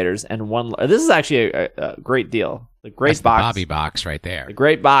 Incubators, and 1... This is actually a great deal. The great That's box. The Bobby box right there. The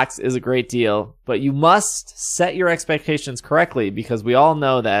great box is a great deal, but you must set your expectations correctly because we all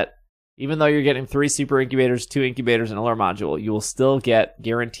know that even though you're getting 3 Super Incubators, 2 Incubators, and a lure module, you will still get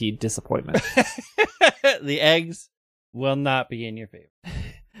guaranteed disappointment. The eggs will not be in your favor.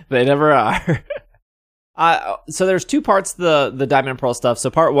 They never are. So there's 2 parts to the Diamond and Pearl stuff. So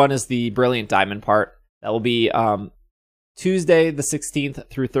part 1 is the Brilliant Diamond part. That will be Tuesday the 16th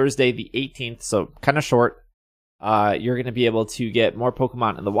through Thursday the 18th, so kind of short. You're going to be able to get more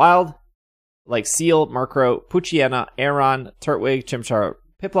Pokemon in the wild, like Seal, Murkrow, Poochyena, Aron, Turtwig, Chimchar,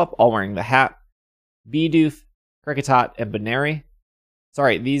 Piplup, all wearing the hat. Bidoof, Kricketot, and Baneri.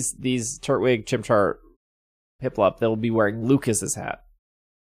 Sorry, these Turtwig, Chimchar, Piplup, they'll be wearing Lucas's hat.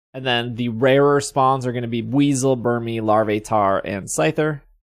 And then the rarer spawns are going to be Weasel, Burmy, Larvitar, and Scyther.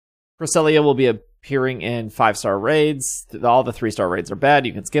 Cresselia will be appearing in 5-star raids. All the 3-star raids are bad.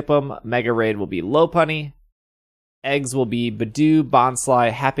 You can skip them. Mega raid will be Lopunny. Eggs will be Badoo,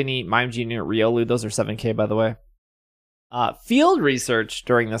 Bonsly, Happiny, Mime Jr., Riolu. Those are 7k, by the way. Field research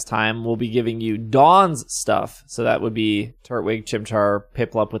during this time will be giving you Dawn's stuff. So that would be Turtwig, Chimchar,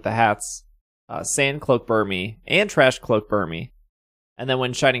 Piplup with the hats, Sand Cloak Burmy, and Trash Cloak Burmy. And then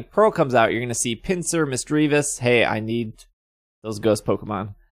when Shining Pearl comes out, you're going to see Pinsir, Misdreavus. Hey, I need those ghost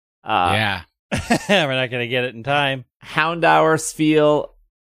Pokemon. Yeah. We're not going to get it in time. Houndour, Spheal,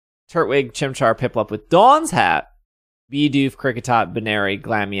 Turtwig, Chimchar, Piplup with Dawn's hat, Bidoof, Kricketot, Baneri,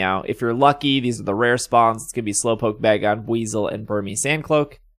 Glameow. If you're lucky, these are the rare spawns. It's going to be Slowpoke, Bagon, Weasel, and Burmese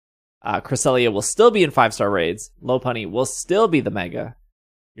Sandcloak. Cresselia will still be in 5-star raids. Lopunny will still be the Mega.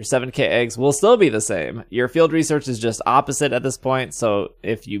 Your 7k eggs will still be the same. Your field research is just opposite at this point, so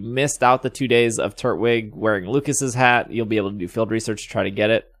if you missed out the 2 days of Turtwig wearing Lucas's hat, you'll be able to do field research to try to get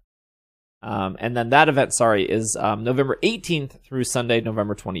it. And then that event, is November 18th through Sunday,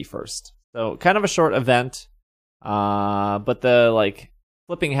 November 21st. So kind of a short event, but the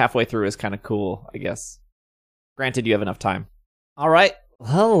flipping halfway through is kind of cool, I guess. Granted, you have enough time. All right,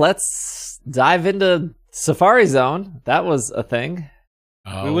 well, let's dive into Safari Zone. That was a thing.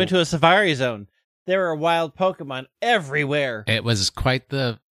 Oh, We went to a Safari Zone. There were wild Pokemon everywhere. it was quite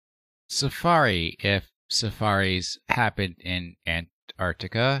the safari if safaris happened in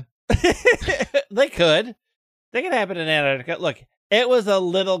Antarctica. They could happen in Antarctica. Look, it was a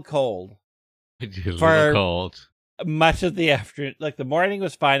little cold. A little For- cold. Much of the afternoon, the morning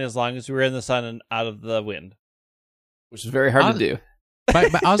was fine as long as we were in the sun and out of the wind. Which is very hard to do.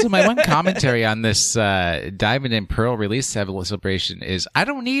 But also, my one commentary on this Diamond and Pearl release celebration is I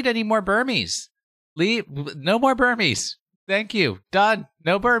don't need any more Burmese. No more Burmese. Thank you. Done.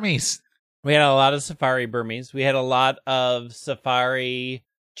 No Burmese. We had a lot of Safari Burmese. We had a lot of Safari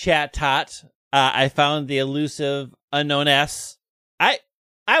Chatot. I found the elusive Unknown S.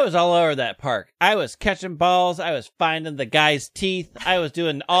 I was all over that park. I was catching balls. I was finding the guy's teeth. I was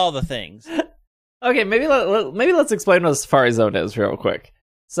doing all the things. Okay, maybe let's explain what a Safari Zone is real quick.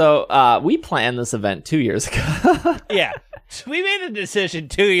 So we planned this event 2 years ago. Yeah. We made a decision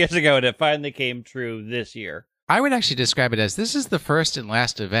 2 years ago and it finally came true this year. I would actually describe it as this is the first and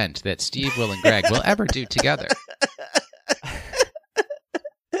last event that Steve, Will, and Greg will ever do together.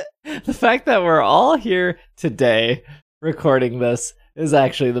 The fact that we're all here today recording this is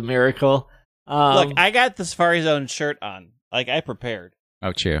actually the miracle. Look, I got the Safari Zone shirt on. I prepared.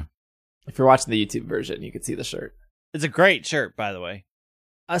 Oh, true. If you're watching the YouTube version, you can see the shirt. It's a great shirt, by the way.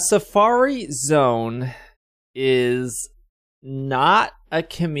 A Safari Zone is not a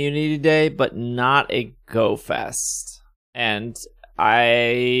community day, but not a Go Fest. And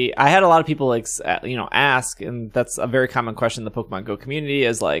I had a lot of people ask, and that's a very common question in the Pokemon Go community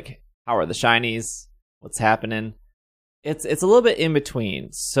is how are the shinies? What's happening? It's a little bit in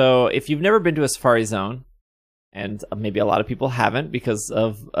between. So if you've never been to a Safari Zone, and maybe a lot of people haven't because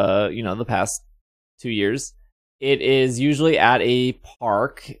of the past 2 years, it is usually at a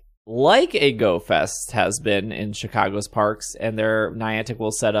park like a Go Fest has been in Chicago's parks, and their Niantic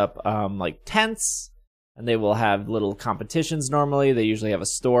will set up tents, and they will have little competitions normally. They usually have a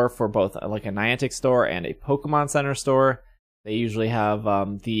store for both a Niantic store and a Pokemon Center store. They usually have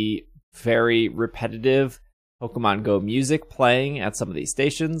the very repetitive Pokemon Go music playing at some of these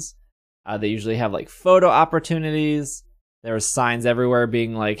stations. They usually have photo opportunities. There's signs everywhere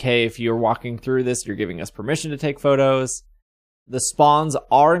being hey, if you're walking through this, you're giving us permission to take photos. The spawns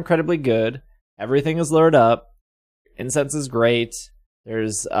are incredibly good. Everything is lured up. Incense is great.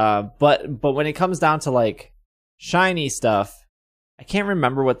 There's but when it comes down to shiny stuff, I can't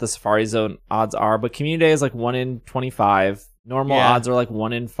remember what the Safari Zone odds are, but Community Day is 1 in 25. Normal odds are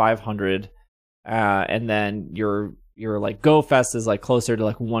 1 in 500. And then your Go Fest is closer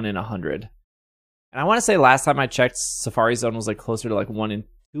to 1 in 100. And I want to say last time I checked, Safari Zone was closer to 1 in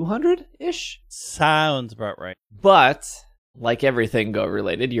 200-ish. Sounds about right. But like everything Go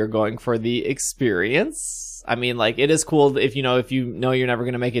related, you're going for the experience. I mean, it is cool if you know you're never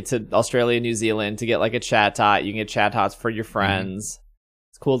going to make it to Australia, New Zealand to get a Chatot. You can get Chatots for your friends.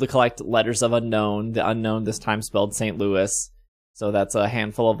 It's cool to collect letters of unknown. The unknown this time spelled St. Louis. So that's a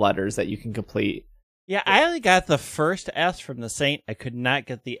handful of letters that you can complete. Yeah, I only got the first S from the Saint. I could not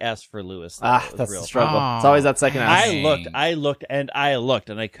get the S for Lewis. That's the struggle. It's always that second S. I looked,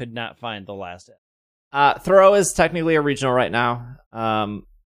 and I could not find the last S. Throw is technically a regional right now.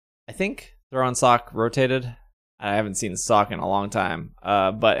 I think Throw and Sock rotated. I haven't seen Sock in a long time.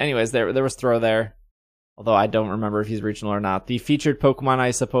 But anyways, there was Throw there. Although I don't remember if he's regional or not. The featured Pokemon,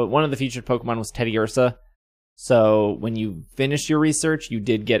 I suppose, one of the featured Pokemon was Teddiursa. So when you finished your research, you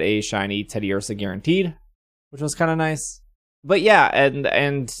did get a shiny Teddiursa guaranteed, which was kind of nice. But yeah,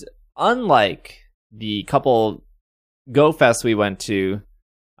 and unlike the couple Go Fests we went to,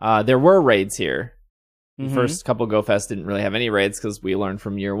 there were raids here. The first couple Go Fests didn't really have any raids because we learned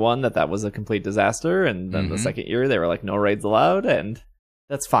from year one that was a complete disaster. And then the second year, they were no raids allowed, and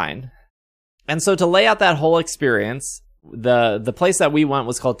that's fine. And so to lay out that whole experience, the place that we went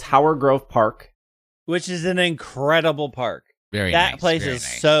was called Tower Grove Park. Which is an incredible park. Very that nice, place very is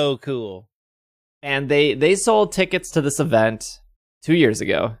nice. so cool. And they sold tickets to this event 2 years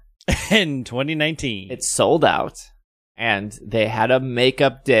ago. In 2019. It sold out. and they had a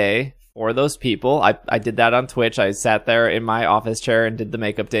makeup day for those people. I did that on Twitch. I sat there in my office chair and did the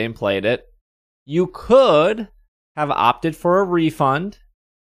makeup day and played it. You could have opted for a refund,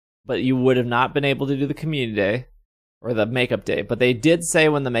 but you would have not been able to do the community day or the makeup day. But they did say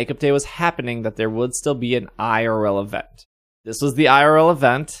when the makeup day was happening that there would still be an IRL event. This was the IRL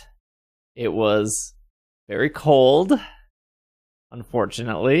event. It was very cold,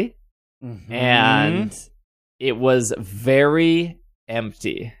 unfortunately, and it was very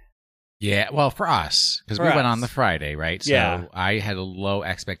empty. Yeah, well, for us, because we went on the Friday, right? So Yeah. I had a low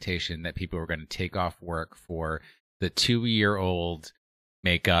expectation that people were going to take off work for the 2-year-old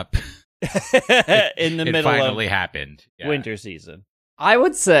makeup. In the It middle finally of happened. Yeah. winter season. I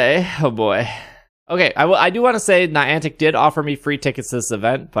would say, oh boy. Okay, I do want to say Niantic did offer me free tickets to this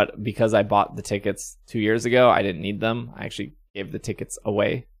event, but because I bought the tickets 2 years ago, I didn't need them. I actually gave the tickets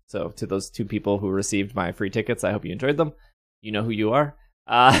away. So to those 2 people who received my free tickets, I hope you enjoyed them. You know who you are.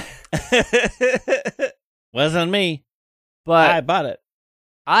 Wasn't me. But I bought it.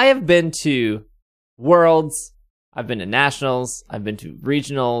 I have been to Worlds, I've been to Nationals, I've been to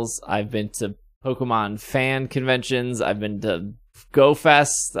Regionals, I've been to Pokemon fan conventions, I've been to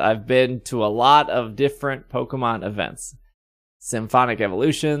GoFest, I've been to a lot of different Pokemon events. Symphonic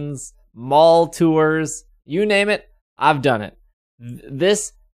Evolutions, mall tours, you name it, I've done it.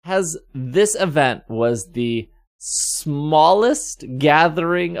 This event was the smallest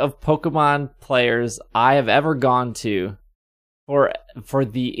gathering of Pokemon players I have ever gone to for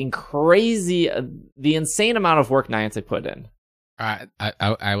the insane amount of work Niantic put in.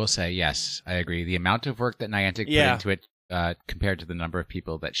 I will say, yes, I agree. The amount of work that Niantic put into it compared to the number of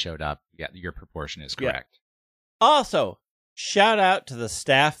people that showed up, yeah, your proportion is correct. Yeah. Also, shout out to the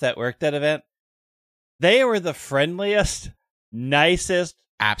staff that worked that event. They were the friendliest, nicest,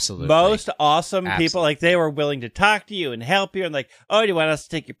 Absolutely. most awesome Absolutely. people. Like, they were willing to talk to you and help you and like, oh, do you want us to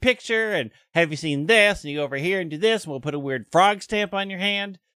take your picture? And have you seen this? And you go over here and do this, and we'll put a weird frog stamp on your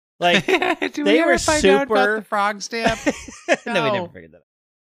hand. Like, Do they we ever were find out about super- the frog stamp? No, we never figured that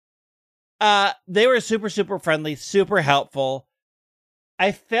out. They were super, super friendly, super helpful.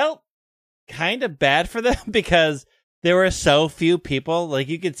 I felt kind of bad for them because there were so few people. Like,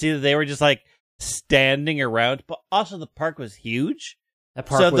 you could see that they were just like standing around, but also the park was huge. That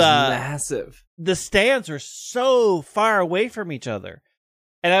park was massive. The stands were so far away from each other.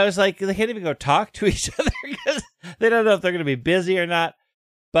 And I was like, they can't even go talk to each other because they don't know if they're going to be busy or not.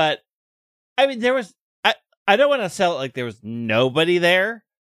 But, I mean, I don't want to sell it like there was nobody there.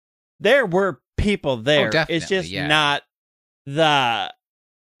 There were people there. Definitely, it's just yeah. not the...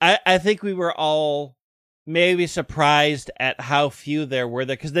 I think we were all maybe surprised at how few there were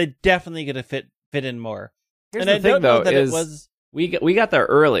there because they definitely going to fit in more. Here's and the I thing, don't know though, that is it was... we got there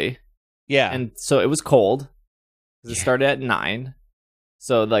early, Yeah. and so it was cold. 'Cause it Yeah. started at 9,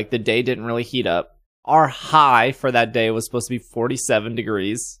 so like the day didn't really heat up. Our high for that day was supposed to be 47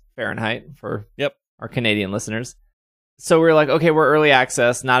 degrees Fahrenheit for our Canadian listeners. So we were like, okay, we're early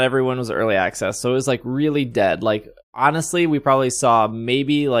access. Not everyone was early access, so it was like really dead. Like, honestly, we probably saw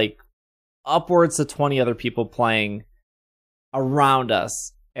maybe like upwards of 20 other people playing around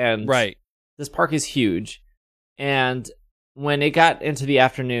us, and Right. this park is huge. And when it got into the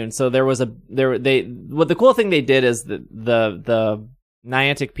afternoon, so what the cool thing they did is the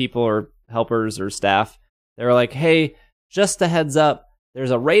Niantic people or helpers or staff, they were like, hey, just a heads up,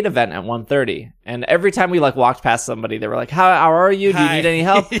 there's a raid event at 1:30. And every time we like walked past somebody, they were like, how are you? Do you Hi. need any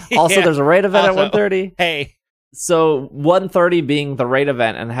help? Also, Yeah. there's a raid event Also, at 1:30. Hey. So 1:30 being the raid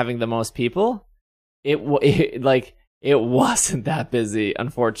event and having the most people, it wasn't that busy,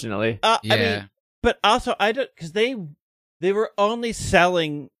 unfortunately. Yeah. I mean, but also I don't, because they were only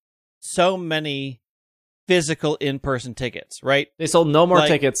selling so many physical in-person tickets, right? They sold no more like-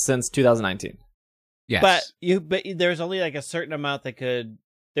 tickets since 2019. yes. But there's only like a certain amount there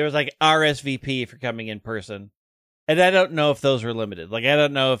was like RSVP for coming in person, and I don't know if those were limited. Like, I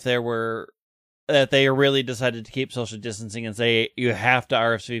don't know if that they really decided to keep social distancing and say you have to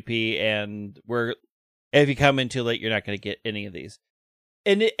RSVP, and if you come in too late, you're not going to get any of these.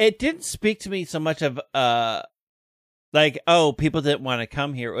 And it didn't speak to me so much of like, oh, people didn't want to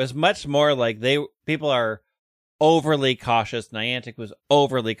come here. It was much more like people are overly cautious. Niantic was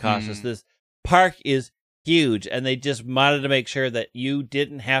overly cautious. This park is huge, and they just wanted to make sure that you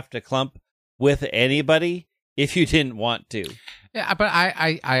didn't have to clump with anybody if you didn't want to. Yeah, but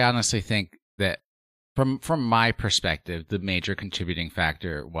I honestly think that from my perspective, the major contributing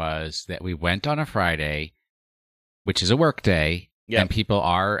factor was that we went on a Friday, which is a work day, and people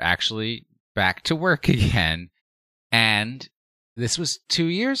are actually back to work again. And this was 2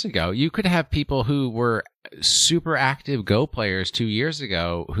 years ago. You could have people who were super active Go players 2 years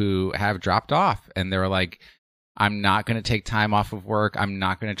ago who have dropped off, and they were like, I'm not going to take time off of work. I'm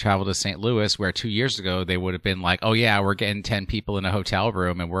not going to travel to St. Louis, where 2 years ago they would have been like, oh yeah, we're getting 10 people in a hotel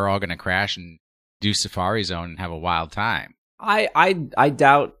room and we're all going to crash and do Safari Zone and have a wild time. I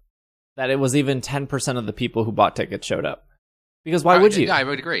doubt that it was even 10% of the people who bought tickets showed up. Because why would you? I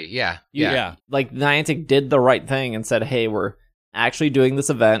would agree. Yeah. Yeah. Like, Niantic did the right thing and said, hey, we're actually doing this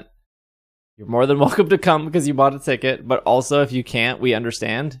event. You're more than welcome to come because you bought a ticket. But also, if you can't, we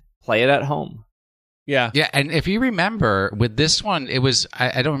understand. Play it at home. Yeah. Yeah. And if you remember, with this one, it was,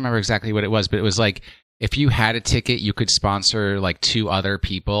 I don't remember exactly what it was, but it was like, if you had a ticket, you could sponsor like 2 other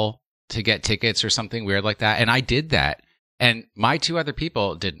people to get tickets or something weird like that. And I did that. And my 2 other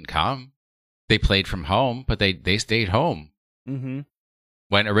people didn't come. They played from home, but they stayed home. Mm-hmm.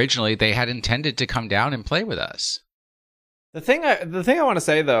 When originally they had intended to come down and play with us. The thing I want to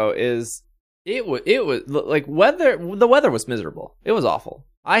say though is it was like the weather was miserable. It was awful.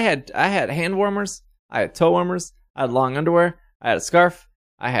 I had hand warmers, I had toe warmers, I had long underwear, I had a scarf,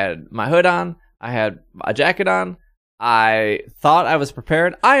 I had my hood on, I had a jacket on. I thought I was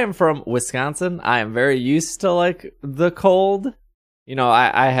prepared. I am from Wisconsin. I am very used to like the cold. You know,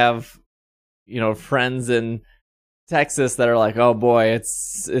 I have, you know, friends in Texas that are like, oh boy,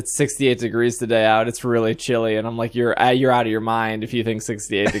 it's 68 degrees today out. It's really chilly, and I'm like, you're out of your mind if you think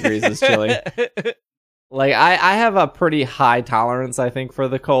 68 degrees is chilly. Like I have a pretty high tolerance, I think, for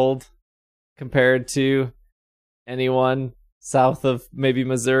the cold compared to anyone south of maybe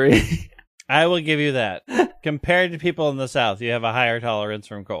Missouri. I will give you that. Compared to people in the South, you have a higher tolerance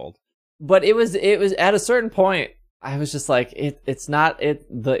from cold. But it was at a certain point, I was just like, it's not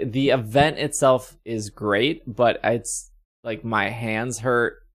the event itself is great, but it's like my hands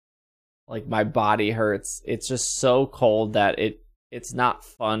hurt, like my body hurts. It's just so cold that it's not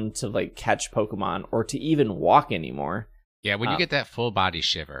fun to like catch Pokemon or to even walk anymore. Yeah, when you get that full body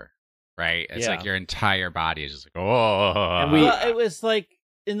shiver, right? It's Yeah. like your entire body is just like, oh. And Well, it was like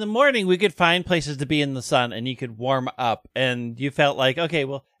in the morning we could find places to be in the sun and you could warm up, and you felt like, okay,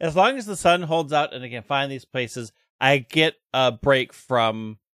 well, as long as the sun holds out and I can find these places, I get a break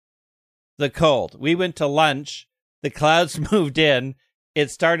from the cold. We went to lunch, the clouds moved in, it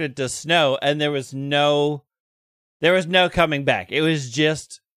started to snow, and there was no coming back. It was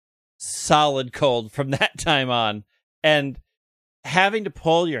just solid cold from that time on. And having to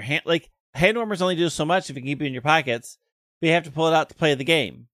pull your hand, like, hand warmers only do so much if you can keep it in your pockets, but you have to pull it out to play the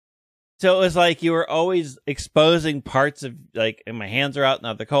game. So it was like you were always exposing parts of, like, and my hands are out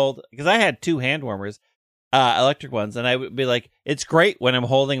now they're cold. Because I had 2 hand warmers, electric ones, and I would be like, it's great when I'm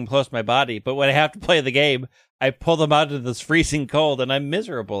holding them close to my body, but when I have to play the game, I pull them out of this freezing cold and I'm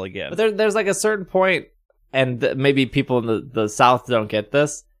miserable again. But there's like a certain point, and maybe people in the South don't get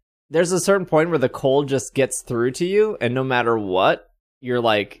this. There's a certain point where the cold just gets through to you, and no matter what, you're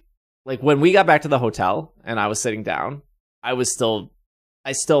like when we got back to the hotel and I was sitting down, I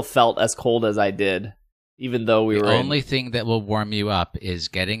still felt as cold as I did, even though we were The only thing that will warm you up is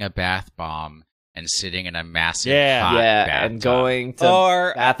getting a bath bomb and sitting in a massive hot bathtub. and going to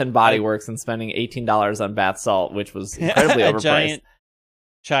Or Bath and Body Works and spending $18 on bath salt, which was incredibly a overpriced. giant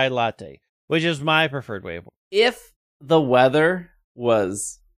chai latte, which is my preferred way. If the weather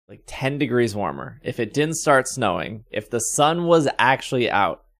was like 10 degrees warmer, if it didn't start snowing, if the sun was actually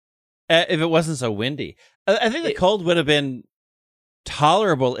out, If it wasn't so windy. I think the cold would have been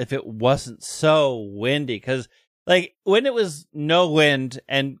tolerable if it wasn't so windy, because like when it was no wind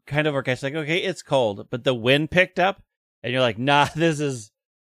and kind of like okay, it's cold, but the wind picked up and you're like, nah, this is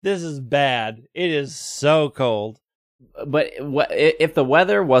bad. It is so cold. but if the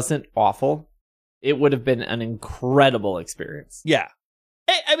weather wasn't awful, it would have been an incredible experience. Yeah.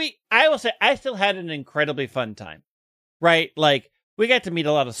 I mean, I will say I still had an incredibly fun time, right? Like, we got to meet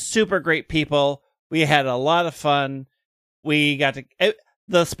a lot of super great people. We had a lot of fun. We got to...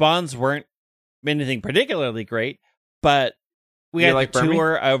 the spawns weren't anything particularly great, but we got like to Burmy?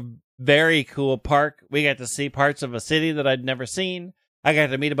 tour a very cool park. We got to see parts of a city that I'd never seen. I got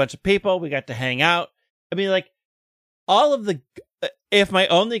to meet a bunch of people. We got to hang out. I mean, like, all of the... If my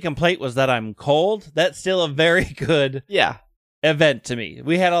only complaint was that I'm cold, that's still a very good Yeah. event to me.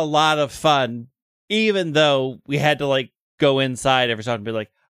 We had a lot of fun, even though we had to like go inside every so often and be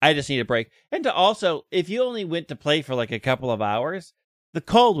like, I just need a break. And to also, if you only went to play for like a couple of hours, the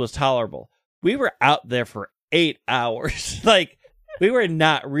cold was tolerable. We were out there for 8 hours. Like, we were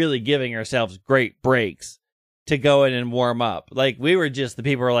not really giving ourselves great breaks to go in and warm up. Like, we were just the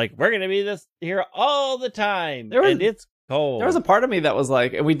people who were like, we're going to be this here all the time. There was- and it's cold. There was a part of me that was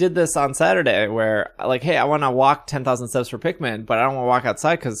like, and we did this on Saturday where like, hey, I want to walk 10,000 steps for Pikmin, but I don't want to walk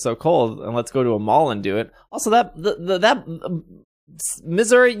outside because it's so cold, and let's go to a mall and do it. Also,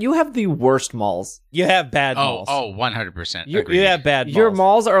 Missouri, you have the worst malls. You have bad malls. 100%. You have bad malls. Your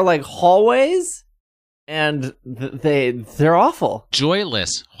malls are like hallways, and they're awful.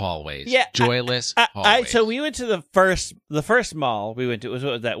 Joyless hallways. Yeah, Joyless hallways. hallways. So we went to the first mall we went to. What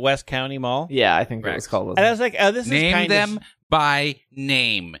was that, West County Mall? Yeah, I think that Correct. was called. And I was like, oh, this Name is kind them of... by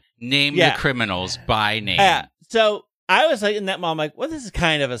name. Name Yeah. the criminals by name. Yeah. So I was like in that mall, I'm like, well, this is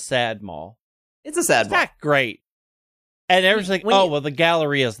kind of a sad mall. It's a sad It's mall. not great. And everyone's like, When oh, you- well, the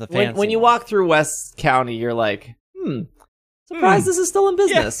Galleria is the fancy When you mall. walk through West County, you're like, surprised this is still in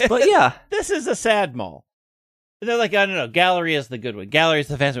business. Yeah. But yeah. This is a sad mall. And they're like, I don't know, Galleria is the good one. Galleria is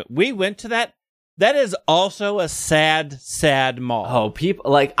the fancy one. We went to that. That is also a sad, sad mall. Oh,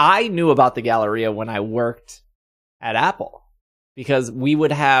 people like I knew about the Galleria when I worked at Apple because we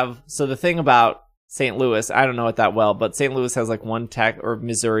would have. So the thing about St. Louis, I don't know it that well, but St. Louis has like one tax, or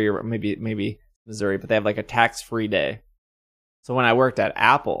Missouri, or maybe Missouri, but they have like a tax-free day. So when I worked at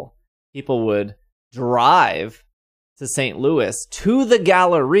Apple, people would drive to St. Louis to the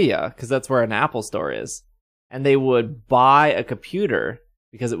Galleria because that's where an Apple store is, and they would buy a computer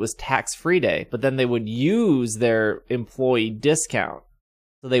because it was tax-free day, but then they would use their employee discount.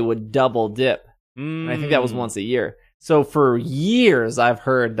 So they would double dip. And I think that was once a year. So for years, I've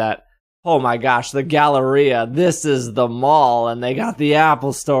heard that, oh my gosh, the Galleria, this is the mall, and they got the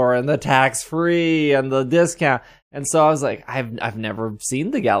Apple store and the tax-free and the discount. And so I was like, I've never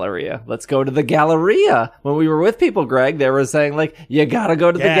seen the Galleria. Let's go to the Galleria. When we were with people, Greg, they were saying like, you gotta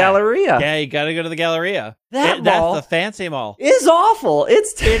go to the Galleria. Yeah, you got to go to the Galleria. That That's mall the fancy mall. is awful. It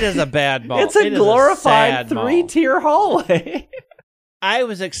is a bad mall. It's a It is glorified sad mall. 3-tier hallway. I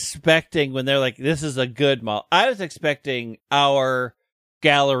was expecting, when they're like, this is a good mall, I was expecting our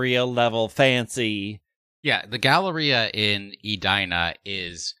Galleria level fancy. Yeah, the Galleria in Edina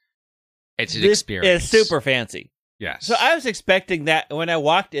it's an This experience. is super fancy. Yes. So I was expecting that. When I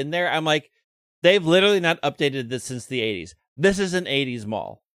walked in there, I'm like, they've literally not updated this since the 80s. This is an 80s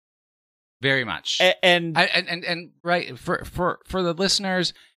mall. Very much. And And right for the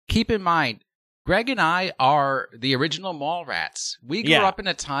listeners, keep in mind, Greg and I are the original mall rats. We grew Yeah. up in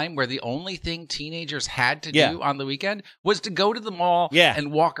a time where the only thing teenagers had to Yeah. do on the weekend was to go to the mall Yeah.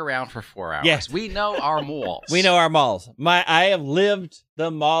 and walk around for 4 hours. Yes. We know our malls. we know our malls. I have lived the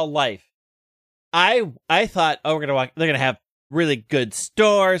mall life. I thought, oh, they're gonna have really good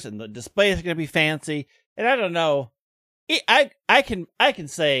stores and the displays are gonna be fancy. And I don't know. I can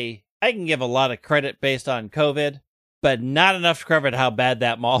say I can give a lot of credit based on COVID, but not enough credit how bad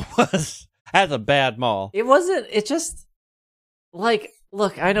that mall was. That's a bad mall. It just, like,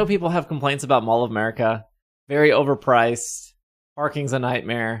 look, I know people have complaints about Mall of America. Very overpriced. Parking's a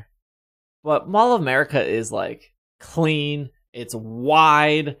nightmare. But Mall of America is, like, clean. It's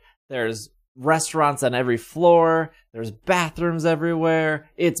wide. There's restaurants on every floor. There's bathrooms everywhere.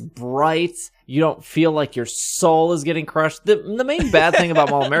 It's bright. You don't feel like your soul is getting crushed. The main bad thing about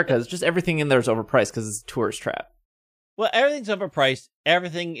Mall of America is just everything in there is overpriced because it's a tourist trap. Well, everything's overpriced.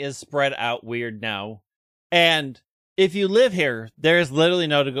 Everything is spread out weird now. And if you live here, there's literally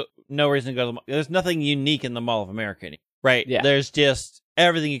no reason to go to the mall. There's nothing unique in the Mall of America, right? Yeah. There's just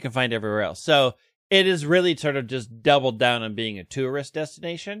everything you can find everywhere else. So it is really sort of just doubled down on being a tourist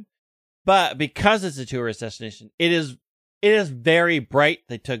destination. But because it's a tourist destination, it is very bright.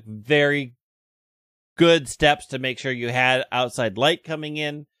 They took very good steps to make sure you had outside light coming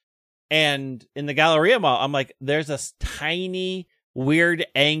in. And in the Galleria Mall, I'm like, there's a tiny, weird,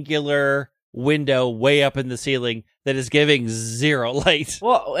 angular window way up in the ceiling that is giving zero light.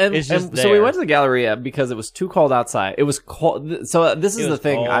 Well, It's just so we there. went to the Galleria because it was too cold outside. It was cold. So this It is the was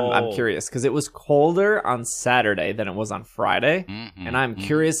thing. I'm cold. curious because it was colder on Saturday than it was on Friday, Mhm, and I'm mhm.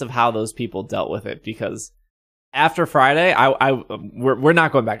 curious of how those people dealt with it because after Friday, we're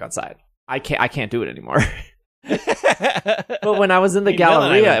not going back outside. I can't do it anymore. But when I was in the Hey, Bill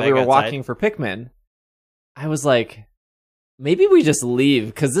and I Galleria went and we back were outside. walking for Pikmin, I was like, maybe we just leave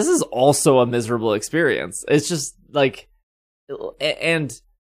because this is also a miserable experience. It's just like, and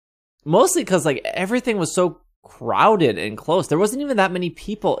mostly because like everything was so crowded and close. There wasn't even that many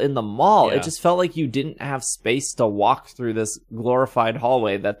people in the mall. Yeah. It just felt like you didn't have space to walk through this glorified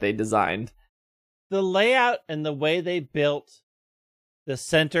hallway that they designed. The layout and the way they built the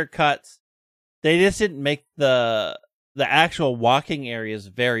center cuts, they just didn't make the actual walking areas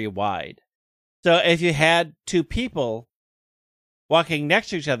very wide. So if you had two people walking next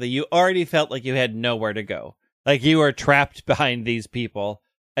to each other, you already felt like you had nowhere to go. Like you were trapped behind these people.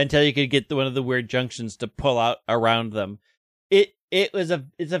 until you could get one of the weird junctions to pull out around them. It's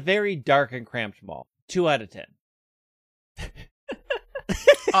a very dark and cramped mall. 2 out of 10.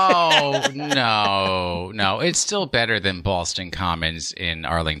 Oh, no. It's still better than Boston Commons in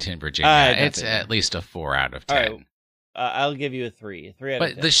Arlington, Virginia. It's at least a 4 out of 10. All right. I'll give you a 3. 3 out of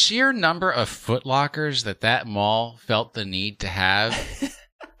 10. But the sheer number of Foot Lockers that mall felt the need to have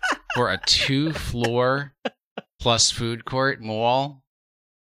for a 2-floor plus food court mall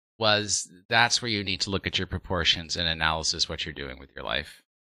that's where you need to look at your proportions and analysis what you're doing with your life.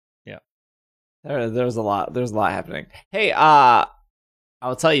 Yeah. There's a lot happening. Hey, I'll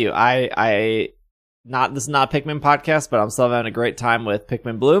tell you, this is not a Pikmin podcast, but I'm still having a great time with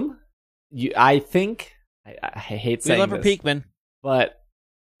Pikmin Bloom. I think I hate saying we love our Pikmin, but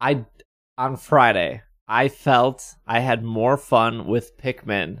on Friday I felt I had more fun with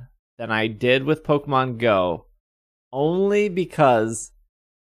Pikmin than I did with Pokemon Go, only because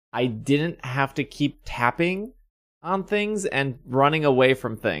I didn't have to keep tapping on things and running away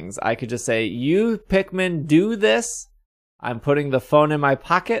from things. I could just say, "You Pikmin, do this." I'm putting the phone in my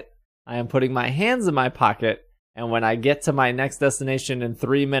pocket. I am putting my hands in my pocket. And when I get to my next destination in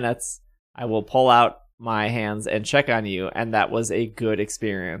 3 minutes, I will pull out my hands and check on you. And that was a good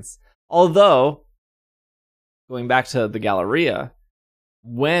experience. Although, going back to the Galleria,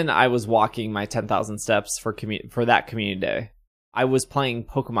 when I was walking my 10,000 steps for that community day, I was playing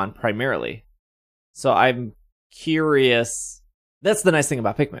Pokemon primarily. So I'm curious. That's the nice thing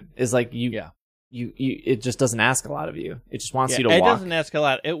about Pikmin, is like it just doesn't ask a lot of you. It just wants you to walk. It doesn't ask a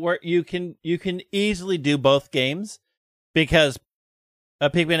lot. You can easily do both games because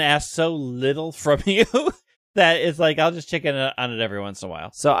Pikmin asks so little from you that it's like I'll just check in on it every once in a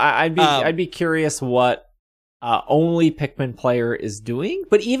while. So I'd be curious what only Pikmin player is doing.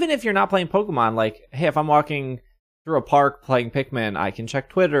 But even if you're not playing Pokemon, like, hey, if I'm walking through a park playing Pikmin, I can check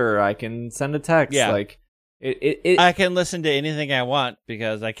Twitter, I can send a text. Yeah. Like I can listen to anything I want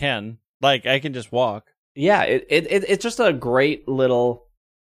because I can. Like, I can just walk. Yeah, it's just a great little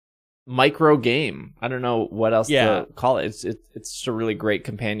micro game. I don't know what else to call it. It's just a really great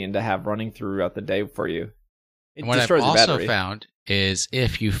companion to have running throughout the day for you. And what I've also found is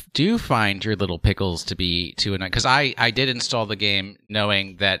if you do find your little pickles to be too annoying, because I did install the game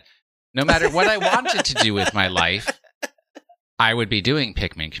knowing that no matter what I wanted to do with my life, I would be doing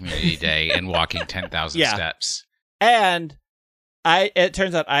Pikmin Community Day and walking 10,000 steps. And it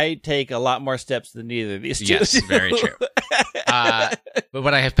turns out I take a lot more steps than either of these two. Yes, very true. But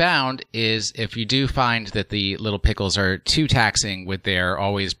what I have found is if you do find that the little pickles are too taxing with their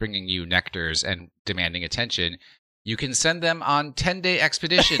always bringing you nectars and demanding attention, you can send them on 10-day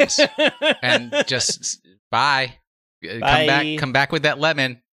expeditions and just bye. Come back with that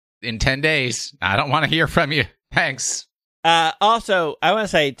lemon in 10 days. I don't want to hear from you. Thanks. Also, I want to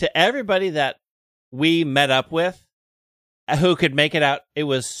say to everybody that we met up with, who could make it out, it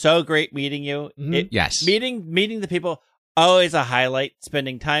was so great meeting you. Mm-hmm. Yes. Meeting the people, always a highlight.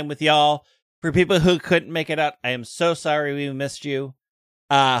 Spending time with y'all. For people who couldn't make it out, I am so sorry we missed you.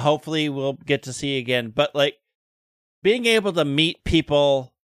 Hopefully we'll get to see you again. But like being able to meet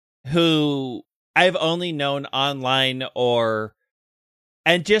people who I've only known online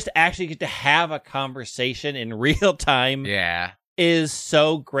and just actually get to have a conversation in real time is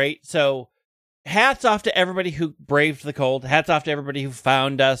so great. So hats off to everybody who braved the cold. Hats off to everybody who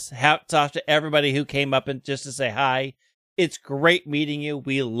found us. Hats off to everybody who came up and just to say hi. It's great meeting you.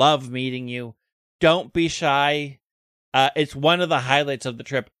 We love meeting you. Don't be shy. It's one of the highlights of the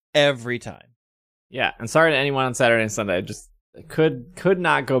trip every time. Yeah, and sorry to anyone on Saturday and Sunday. I just could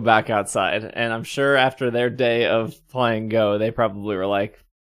not go back outside. And I'm sure after their day of playing Go, they probably were like,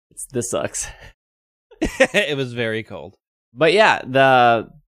 this sucks. It was very cold. But yeah, the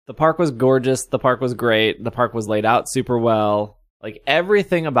park was gorgeous. The park was great. The park was laid out super well. Like,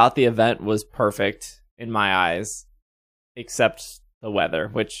 everything about the event was perfect in my eyes, except the weather,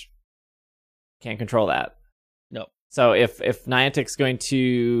 which can't control that. No. So if Niantic's going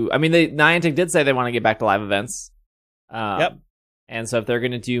to... I mean, Niantic did say they want to get back to live events. Yep. And so if they're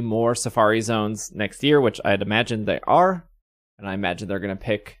going to do more Safari Zones next year, which I'd imagine they are, and I imagine they're going to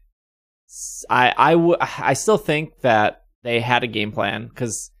pick... I still think that they had a game plan,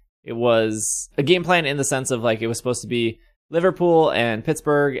 because it was a game plan in the sense of, like, it was supposed to be Liverpool and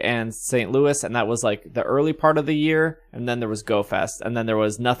Pittsburgh and St. Louis, and that was like the early part of the year, and then there was Go Fest, and then there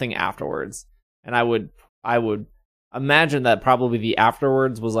was nothing afterwards. And I would imagine that probably the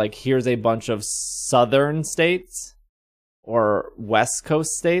afterwards was like, here's a bunch of southern states or West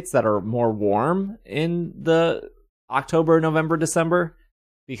Coast states that are more warm in the October, November, December,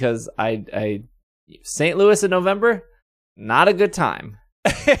 because St. Louis in November, not a good time.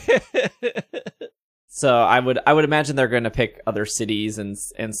 So I would imagine they're going to pick other cities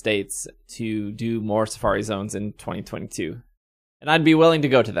and states to do more safari zones in 2022, and I'd be willing to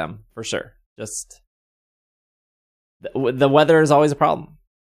go to them for sure. Just the weather is always a problem.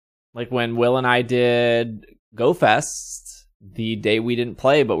 Like when Will and I did Go Fest, the day we didn't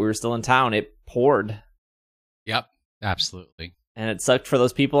play but we were still in town, it poured. Yep, absolutely. And it sucked for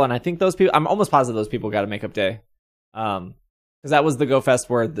those people, and I think those people, I'm almost positive those people got a makeup day, because that was the Go Fest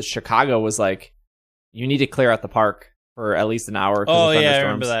where the Chicago was like, you need to clear out the park for at least an hour. Oh yeah, I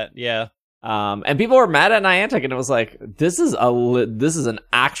remember that. Yeah. And people were mad at Niantic, and it was like, this is an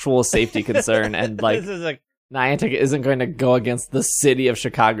actual safety concern, and like, Niantic isn't going to go against the city of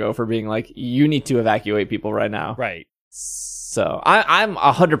Chicago for being like, you need to evacuate people right now. Right. So I'm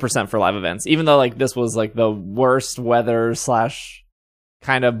 100% for live events, even though like this was like the worst weather /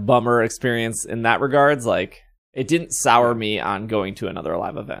 kind of bummer experience in that regards. Like, it didn't sour me on going to another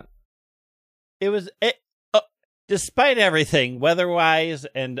live event. Despite everything, weather-wise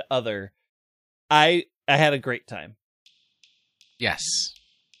and other, I had a great time. Yes.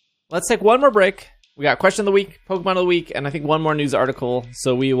 Let's take one more break. We got question of the week, Pokemon of the week, and I think one more news article.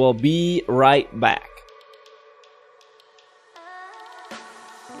 So we will be right back.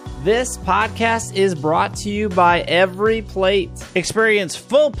 This podcast is brought to you by Every Plate. Experience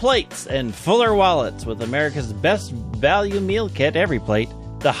full plates and fuller wallets with America's best value meal kit, Every Plate.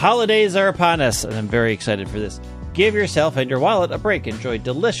 The holidays are upon us, and I'm very excited for this. Give yourself and your wallet a break. Enjoy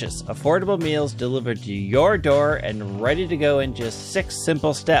delicious, affordable meals delivered to your door and ready to go in just 6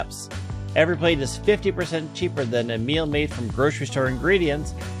 simple steps. Every Plate is 50% cheaper than a meal made from grocery store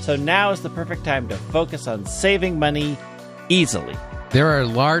ingredients, so now is the perfect time to focus on saving money easily. There are a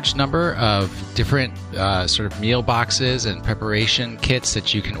large number of different sort of meal boxes and preparation kits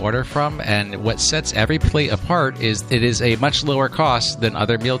that you can order from, and what sets Every Plate apart is it is a much lower cost than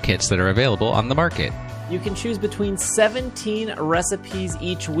other meal kits that are available on the market. You can choose between 17 recipes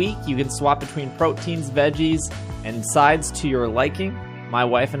each week. You can swap between proteins, veggies, and sides to your liking. My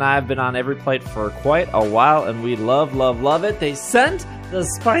wife and I have been on Every Plate for quite a while, and we love, love, love it. They sent the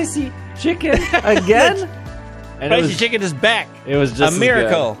spicy chicken again. And Spicy chicken is back. It was just a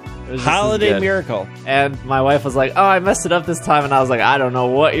miracle. Holiday good. miracle. And my wife was like, "Oh, I messed it up this time," and I was like, "I don't know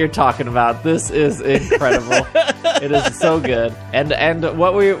what you're talking about. This is incredible. It is so good." And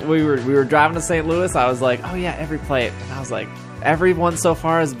what we were driving to St. Louis. I was like, "Oh yeah, Every Plate," and I was like, "Everyone so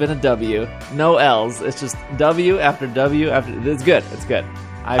far has been a W. No L's. It's just W after W after." It's good. It's good.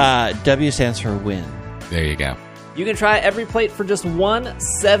 W stands for win. There you go. You can try Every Plate for just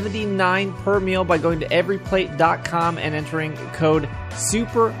 $1.79 per meal by going to everyplate.com and entering code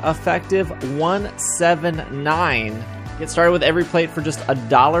SUPEREFFECTIVE179. Get started with Every Plate for just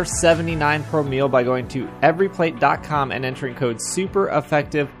 $1.79 per meal by going to everyplate.com and entering code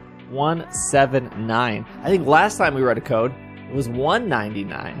SUPEREFFECTIVE179. I think last time we read a code, it was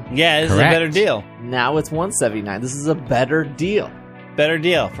 $1.99. Yeah, this Correct. is a better deal. Now it's $1.79. This is a better deal. Better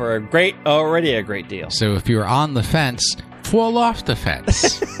deal for already a great deal. So if you're on the fence, fall off the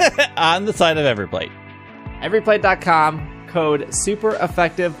fence. On the side of Every Plate. Everyplate.com, code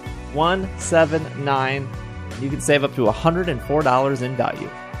SUPEREFFECTIVE179. You can save up to $104 in value.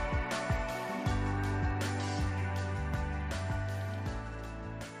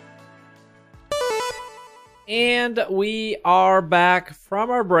 And we are back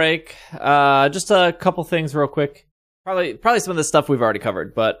from our break. Just a couple things real quick. Probably some of the stuff we've already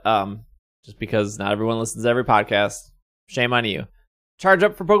covered, but just because not everyone listens to every podcast, shame on you. Charge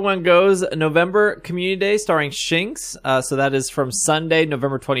up for Pokemon Go's November Community Day starring Shinx. So that is from Sunday,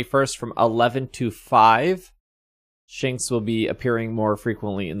 November 21st from 11 to 5. Shinx will be appearing more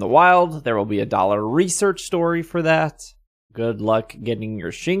frequently in the wild. There will be a $1 research story for that. Good luck getting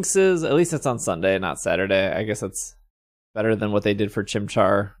your Shinxes. At least it's on Sunday, not Saturday. I guess it's better than what they did for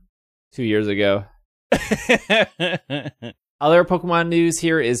Chimchar 2 years ago. Other Pokemon news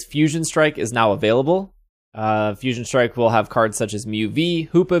here is Fusion Strike is now available. Fusion Strike will have cards such as Mew V,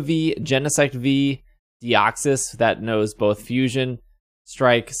 Hoopa V, Genesect V, Deoxys that knows both Fusion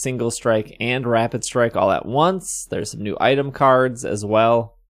Strike, Single Strike, and Rapid Strike all at once. There's some new item cards as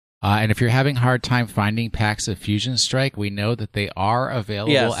well. And if you're having a hard time finding packs of Fusion Strike, we know that they are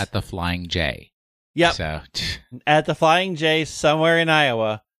available at the Flying J. Yep. So at the Flying J somewhere in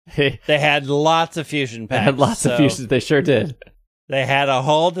Iowa. They had lots of fusion packs. They had lots of fusions. They sure did. They had a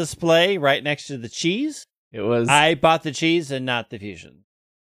whole display right next to the cheese. I bought the cheese and not the fusion.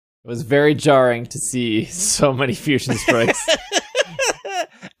 It was very jarring to see so many fusion strikes.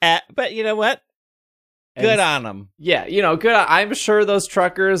 But you know what? Good on them. Yeah, good. I'm sure those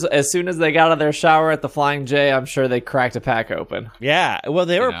truckers, as soon as they got out of their shower at the Flying J, I'm sure they cracked a pack open. Yeah, well,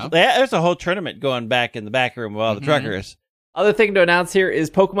 there's a whole tournament going back in the back room with all the truckers. Other thing to announce here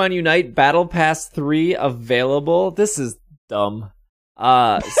is Pokemon Unite Battle Pass 3 available. This is dumb.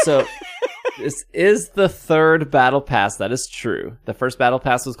 So this is the third Battle Pass. That is true. The first Battle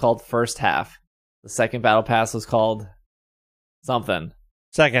Pass was called First Half. The second Battle Pass was called something.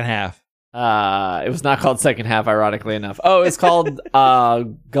 Second half. It was not called Second Half, ironically enough. Oh, it's called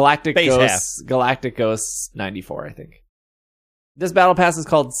Galactic Base Ghosts. half. Galactic Ghosts 94, I think. This Battle Pass is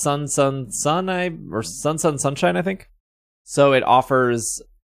called Sun, Sunshine, I think. So it offers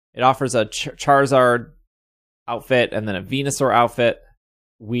a Charizard outfit and then a Venusaur outfit.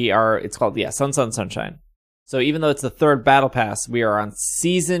 It's called Sun, Sunshine. So even though it's the third Battle Pass, we are on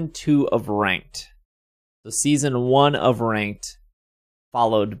Season 2 of Ranked. So Season 1 of Ranked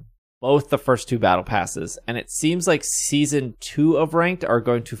followed both the first two Battle Passes, and it seems like Season 2 of Ranked are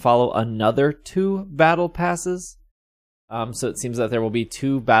going to follow another 2 Battle Passes. So it seems that there will be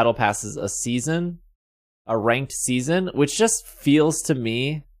 2 Battle Passes a season, a ranked season, which just feels to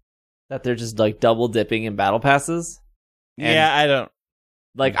me that they're just like double dipping in Battle Passes. And, yeah, I don't.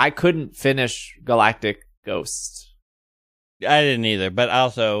 I couldn't finish Galactic Ghost. I didn't either, but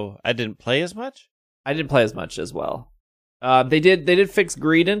also I didn't play as much. I didn't play as much as well. They did fix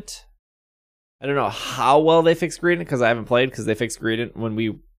Greedent. I don't know how well they fixed Greedent because I haven't played, because they fixed Greedent when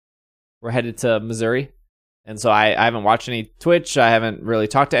we were headed to Missouri. And so I haven't watched any Twitch. I haven't really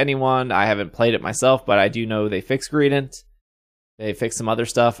talked to anyone. I haven't played it myself, but I do know they fixed Greedent. They fixed some other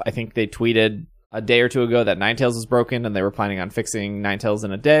stuff. I think they tweeted a day or two ago that Ninetales was broken and they were planning on fixing Ninetales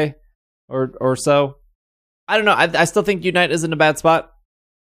in a day or so. I don't know. I still think Unite is in a bad spot,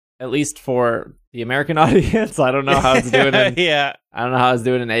 at least for the American audience. I don't know how it's doing. Yeah. I don't know how it's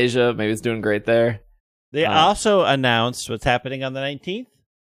doing in Asia. Maybe it's doing great there. They also announced what's happening on the 19th.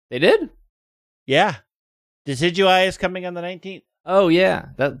 They did? Yeah. Decidueye is coming on the 19th. Oh, yeah.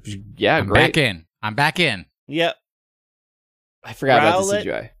 I'm Great. back in. Yep. I forgot about Rowlet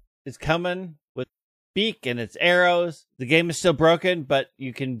Decidueye. is coming with beak and its arrows. The game is still broken, but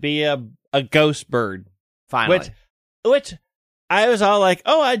you can be a ghost bird. Finally. Which I was all like,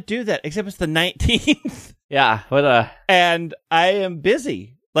 oh, I'd do that, except it's the 19th. Yeah. And I am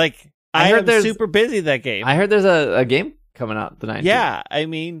busy. I am super busy that game. I heard there's a game coming out the 19th. Yeah. I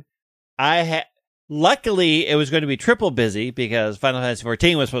mean, luckily, it was going to be triple busy because Final Fantasy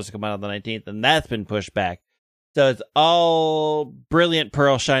XIV was supposed to come out on the 19th, and that's been pushed back. So it's all brilliant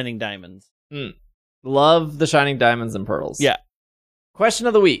pearl shining diamonds. Love the shining diamonds and pearls. Yeah. Question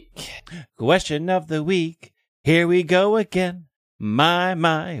of the week. Question of the week. Here we go again.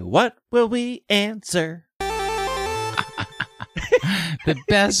 My, what will we answer? The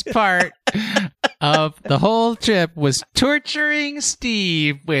best part of the whole trip was torturing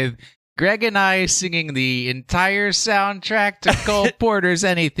Steve with Greg and I singing the entire soundtrack to Cole Porter's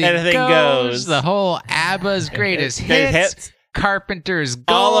Anything Goes. The whole ABBA's greatest hits. Carpenter's Gold.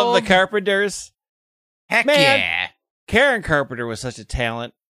 All of the Carpenters. Heck Man, yeah. Karen Carpenter was such a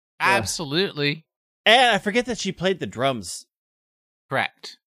talent. Absolutely. And I forget that she played the drums.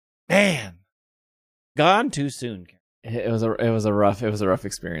 Correct. Man. Gone too soon. It was a rough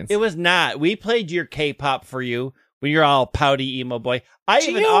experience. It was not. We played your K-pop for you when you're all pouty emo boy. I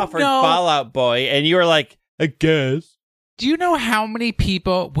even offered Fallout Boy, and you were like, I guess. Do you know how many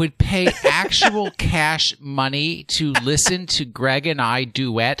people would pay actual cash money to listen to Greg and I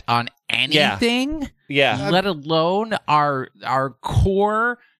duet on anything? Yeah. Let alone our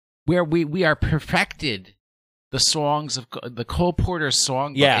core, where we are perfected the songs of the Cole Porter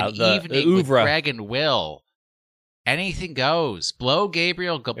songbook. Yeah, an the evening with oeuvre. Greg and Will. Anything goes. Blow,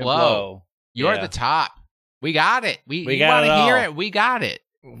 Gabriel, blow. You're the top. We got it. We got want it to hear all. it. We got it.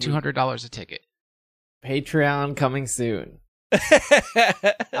 $200 a ticket. Patreon coming soon.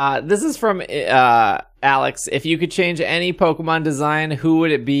 This is from Alex. If you could change any Pokemon design, who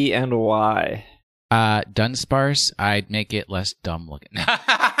would it be and why? Dunsparce. I'd make it less dumb looking.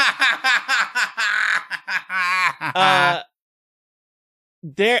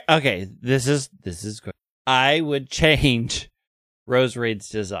 Okay, this is good. I would change Roserade's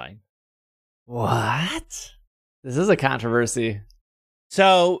design. What? This is a controversy.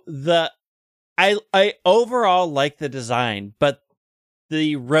 So I overall like the design, but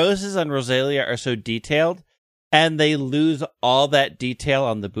the roses on Rosalia are so detailed, and they lose all that detail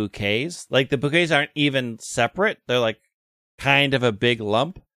on the bouquets. Like, the bouquets aren't even separate. They're like kind of a big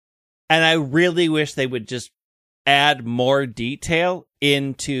lump. And I really wish they would just add more detail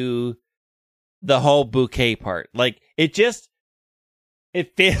into the whole bouquet part. Like, it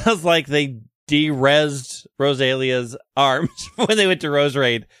feels like they de-rezzed Rosalia's arms when they went to Rose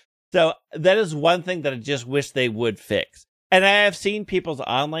Raid. So that is one thing that I just wish they would fix. And I have seen people's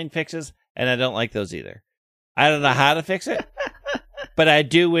online fixes, and I don't like those either. I don't know how to fix it, but I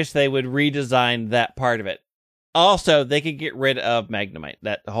do wish they would redesign that part of it. Also, they could get rid of Magnemite.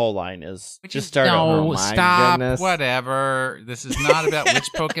 That whole line is just start over. No, stop. Whatever. This is not about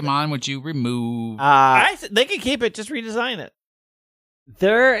which Pokemon would you remove. They could keep it. Just redesign it.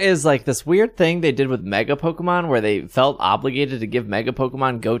 There is like this weird thing they did with Mega Pokemon where they felt obligated to give Mega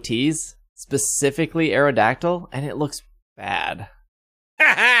Pokemon goatees, specifically Aerodactyl, and it looks bad.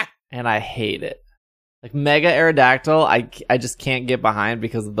 And I hate it. Like Mega Aerodactyl, I just can't get behind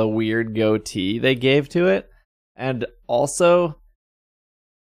because of the weird goatee they gave to it. And also,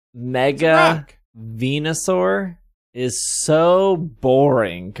 Mega Venusaur is so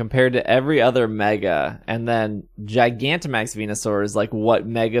boring compared to every other Mega. And then Gigantamax Venusaur is like what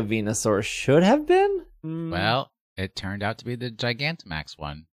Mega Venusaur should have been? Well, it turned out to be the Gigantamax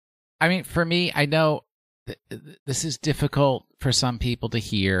one. I mean, for me, I know this is difficult for some people to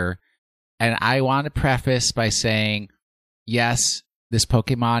hear. And I want to preface by saying, yes, this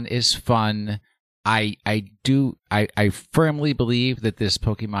Pokemon is fun. I firmly believe that this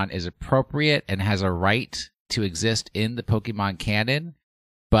Pokemon is appropriate and has a right to exist in the Pokemon canon,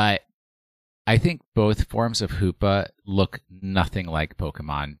 but I think both forms of Hoopa look nothing like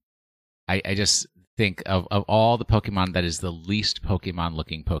Pokemon. I just think of all the Pokemon, that is the least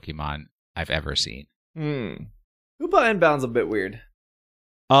Pokemon-looking Pokemon I've ever seen. Hoopa Endbound's a bit weird.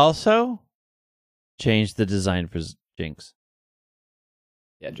 Also, change the design for Jinx.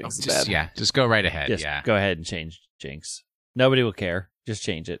 Yeah, Jinx is bad. Yeah, just go right ahead. Just yeah, go ahead and change Jinx. Nobody will care. Just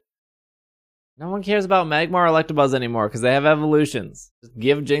change it. No one cares about Magmar or Electabuzz anymore because they have evolutions. Just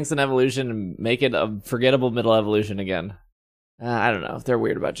give Jinx an evolution and make it a forgettable middle evolution again. I don't know if they're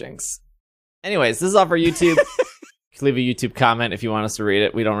weird about Jinx. Anyways, this is all for YouTube. You can leave a YouTube comment if you want us to read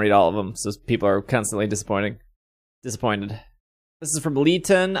it. We don't read all of them, so people are constantly disappointed. This is from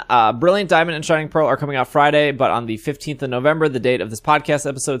Leeton. Brilliant Diamond and Shining Pearl are coming out Friday, but on the 15th of November, the date of this podcast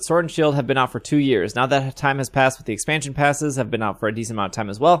episode, Sword and Shield have been out for 2 years. Now that time has passed with the expansion passes, have been out for a decent amount of time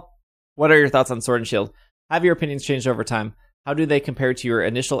as well. What are your thoughts on Sword and Shield? Have your opinions changed over time? How do they compare to your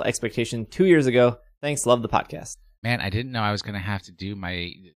initial expectation 2 years ago? Thanks, love the podcast. Man, I didn't know I was going to have to do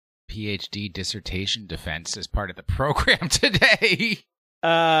my PhD dissertation defense as part of the program today.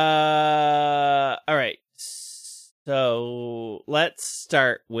 All right. So let's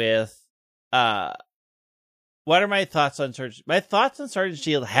start with what are my thoughts on Sword? My thoughts on Sword and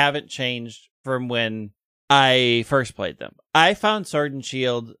Shield haven't changed from when I first played them. I found Sword and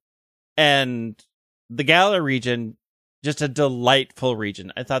Shield and the Galar region just a delightful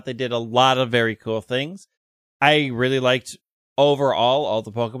region. I thought they did a lot of very cool things. I really liked overall all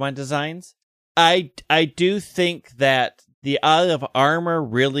the Pokemon designs. I do think that the Isle of Armor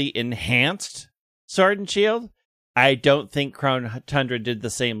really enhanced Sword and Shield. I don't think Crown Tundra did the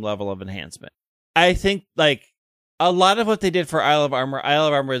same level of enhancement. I think, like, a lot of what they did for Isle of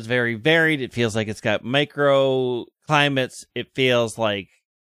Armor is very varied. It feels like it's got micro climates. It feels like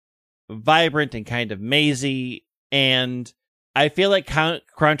vibrant and kind of mazy. And I feel like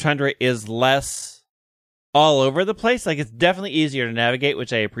Crown Tundra is less all over the place. Like, it's definitely easier to navigate,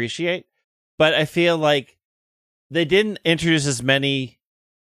 which I appreciate. But I feel like they didn't introduce as many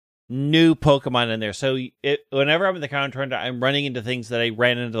new Pokemon in there. So whenever I'm in the Crown Tundra, I'm running into things that I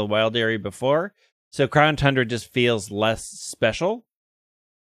ran into the wild area before. So Crown Tundra just feels less special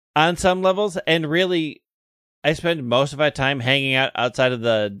on some levels. And really, I spend most of my time hanging out outside of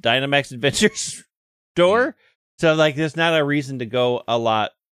the Dynamax Adventures door. So, like, there's not a reason to go a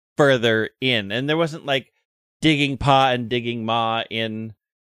lot further in. And there wasn't, like, Digging Paw and Digging Maw in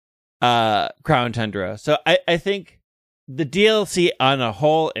Crown Tundra. So I think the DLC on a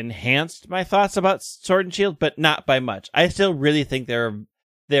whole enhanced my thoughts about Sword and Shield, but not by much. I still really think they're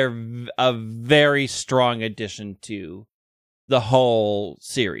a very strong addition to the whole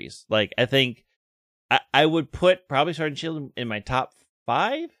series. Like, I think I would put probably Sword and Shield in my top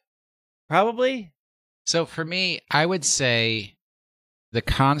 5, probably. So for me, I would say the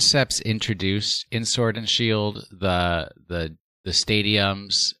concepts introduced in Sword and Shield, the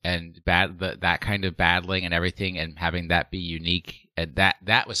stadiums and that kind of battling and everything, and having that be unique, and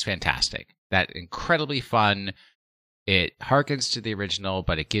that was fantastic. That incredibly fun. It harkens to the original,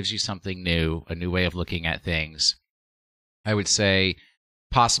 but it gives you something new, a new way of looking at things. I would say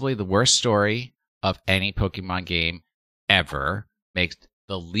possibly the worst story of any Pokemon game ever. Makes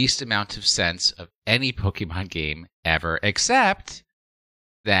the least amount of sense of any Pokemon game ever, except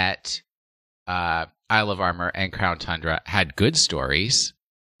that Isle of Armor and Crown Tundra had good stories.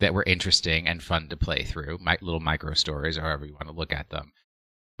 that were interesting and fun to play through, little micro stories, or however you want to look at them.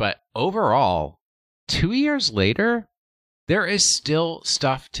 But overall, 2 years later, there is still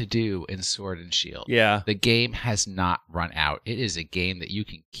stuff to do in Sword and Shield. Yeah. The game has not run out. It is a game that you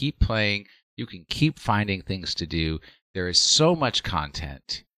can keep playing. You can keep finding things to do. There is so much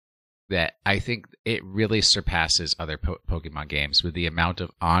content that I think it really surpasses other Pokemon games with the amount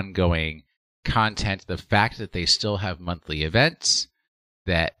of ongoing content, the fact that they still have monthly events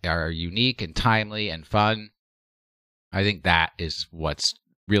that are unique and timely and fun. I think that is what's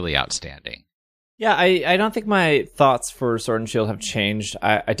really outstanding. Yeah, I don't think my thoughts for Sword and Shield have changed.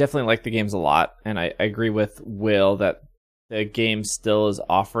 I definitely like the games a lot, and I agree with Will that the game still is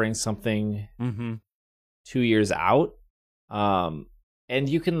offering something 2 years out. And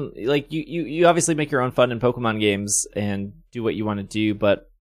you can, like, you obviously make your own fun in Pokemon games and do what you want to do, but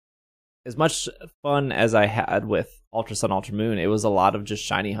as much fun as I had with Ultra Sun, Ultra Moon, it was a lot of just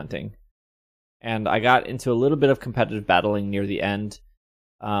shiny hunting. And I got into a little bit of competitive battling near the end.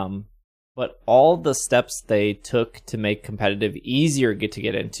 But all the steps they took to make competitive easier to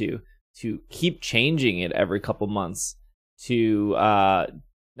get into, to keep changing it every couple months, to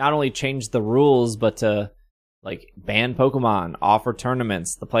not only change the rules, but to like ban Pokemon, offer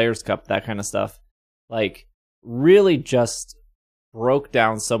tournaments, the Players' Cup, that kind of stuff, like really just broke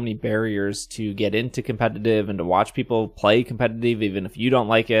down so many barriers to get into competitive and to watch people play competitive, even if you don't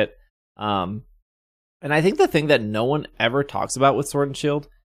like it. And I think the thing that no one ever talks about with Sword and Shield,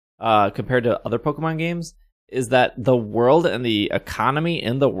 compared to other Pokemon games, is that the world and the economy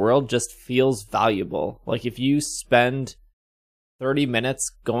in the world just feels valuable. Like if you spend 30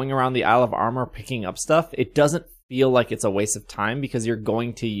 minutes going around the Isle of Armor picking up stuff, it doesn't feel like it's a waste of time because you're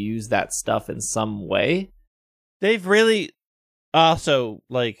going to use that stuff in some way. They've really also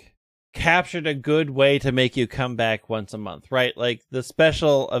like captured a good way to make you come back once a month, right? Like the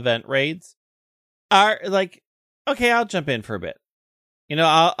special event raids are like, okay, I'll jump in for a bit. You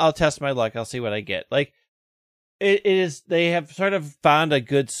know, I'll test my luck. I'll see what I get. Like it is, they have sort of found a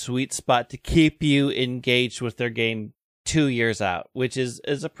good sweet spot to keep you engaged with their game 2 years out, which is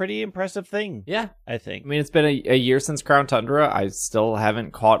a pretty impressive thing. Yeah, I think. I mean, it's been a year since Crown Tundra. I still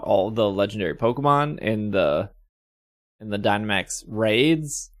haven't caught all the legendary Pokemon in the Dynamax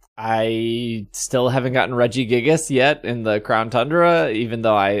raids. I still haven't gotten Regigigas yet in the Crown Tundra, even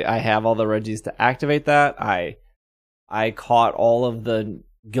though I have all the Regis to activate that. I caught all of the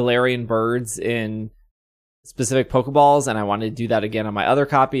Galarian birds in specific Pokeballs, and I wanted to do that again on my other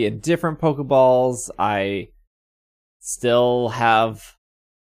copy in different Pokeballs. I still have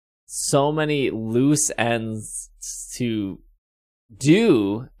so many loose ends to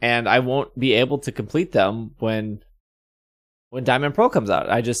do, and I won't be able to complete them when Diamond Pearl comes out.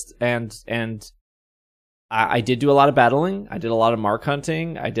 I did do a lot of battling. I did a lot of mark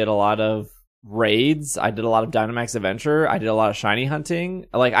hunting. I did a lot of raids. I did a lot of Dynamax Adventure. I did a lot of shiny hunting.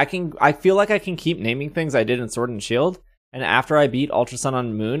 Like I feel like I can keep naming things I did in Sword and Shield. And after I beat Ultra Sun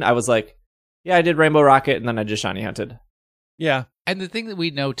and Moon, I was like, yeah, I did Rainbow Rocket, and then I just shiny hunted. Yeah. And the thing that we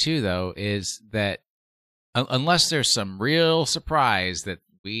know too, though, is that unless there's some real surprise that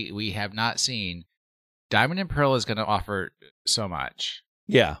we have not seen, Diamond and Pearl is going to offer so much.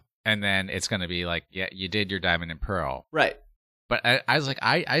 Yeah. And then it's going to be like, yeah, you did your Diamond and Pearl. Right. But I was like,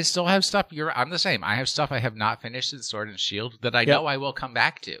 I still have stuff. I'm the same. I have stuff I have not finished in Sword and Shield that I know I will come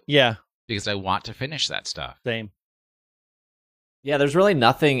back to. Yeah. Because I want to finish that stuff. Same. Yeah, there's really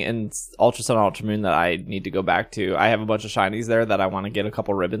nothing in Ultra Sun, Ultra Moon that I need to go back to. I have a bunch of shinies there that I want to get a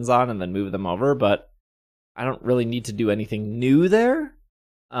couple ribbons on and then move them over, but I don't really need to do anything new there.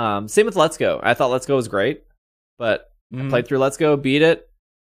 Same with Let's Go. I thought Let's Go was great, but I played through Let's Go, beat it,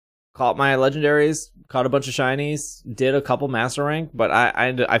 caught my legendaries, caught a bunch of shinies, did a couple master rank, but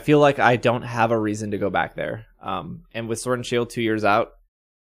I feel like I don't have a reason to go back there. And with Sword and Shield 2 years out,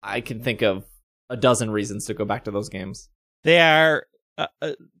 I can think of a dozen reasons to go back to those games. They are,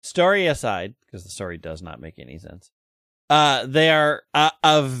 story aside, because the story does not make any sense, they are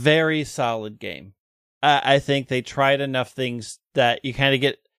a very solid game. I think they tried enough things that you kind of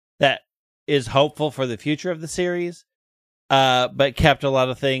get that is hopeful for the future of the series, but kept a lot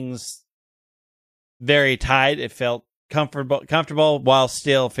of things very tied. It felt comfortable while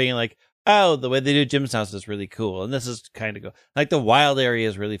still feeling like, oh, the way they do Gym's House is really cool, and this is kind of cool. Like the wild area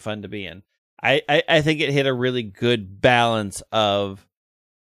is really fun to be in. I think it hit a really good balance of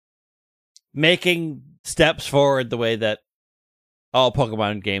making steps forward the way that all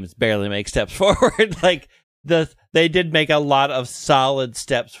Pokemon games barely make steps forward. Like they did make a lot of solid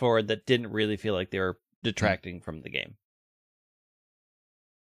steps forward that didn't really feel like they were detracting from the game.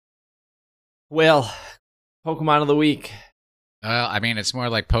 Well, Pokemon of the Week. Well, I mean, it's more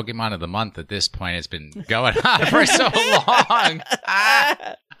like Pokemon of the Month at this point. It's been going on for so long.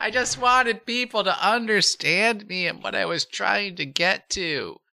 I just wanted people to understand me and what I was trying to get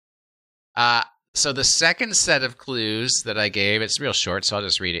to. So the second set of clues that I gave, it's real short, so I'll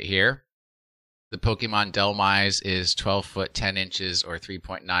just read it here. The Pokemon Dhelmise is 12 foot 10 inches or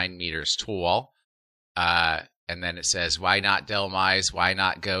 3.9 meters tall. And then it says, why not Dhelmise? Why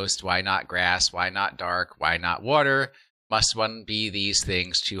not Ghost? Why not Grass? Why not Dark? Why not Water? Must one be these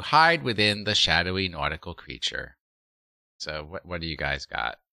things to hide within the shadowy nautical creature? So what do you guys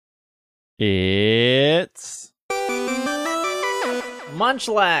got? It's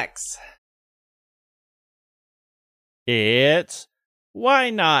Munchlax. It's why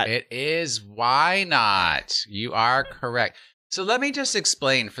not? It is why not. You are correct. So let me just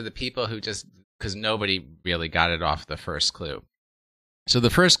explain for the people who just, because nobody really got it off the first clue. So the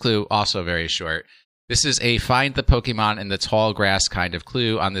first clue, also very short. This is a find the Pokemon in the tall grass kind of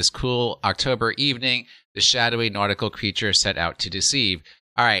clue. On this cool October evening, the shadowy nautical creature set out to deceive.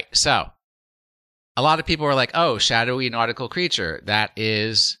 All right, so a lot of people were like, oh, shadowy nautical creature. That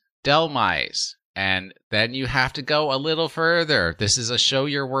is Dhelmise. And then you have to go a little further. This is a show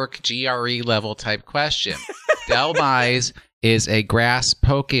your work GRE level type question. Dhelmise is a grass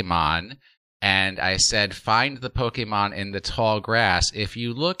Pokemon. And I said, find the Pokemon in the tall grass. If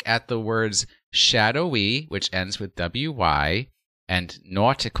you look at the words shadowy, which ends with WY, and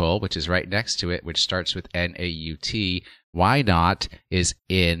nautical, which is right next to it, which starts with NAUT, why not is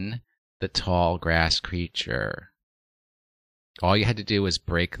in the tall grass creature. All you had to do was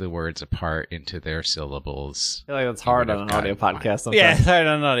break the words apart into their syllables. I feel like that's hard on an audio podcast sometimes. Yeah, it's hard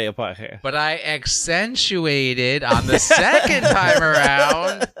on an audio podcast. But I accentuated on the second time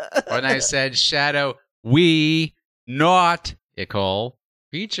around when I said shadowy nautical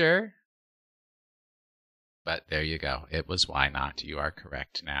creature. But there you go. It was why not. You are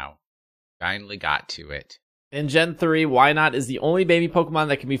correct now. Finally got to it. In Gen 3, Why Not is the only baby Pokemon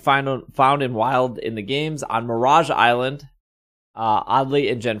that can be found in wild in the games on Mirage Island. Oddly,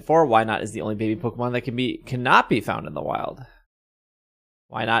 in Gen 4, Why Not is the only baby Pokemon that cannot be found in the wild.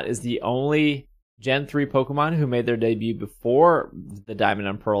 Why Not is the only Gen 3 Pokemon who made their debut before the Diamond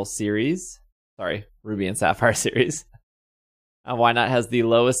and Pearl series. Sorry, Ruby and Sapphire series. Why Not has the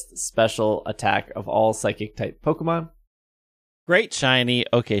lowest special attack of all Psychic-type Pokemon. Great shiny.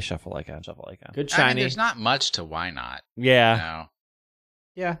 Okay, shuffle icon. Good shiny. I mean, there's not much to why not. Yeah. No.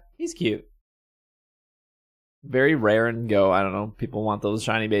 Yeah, he's cute. Very rare in Go. I don't know. People want those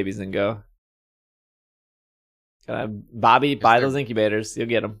shiny babies in Go. Bobby, buy those incubators. You'll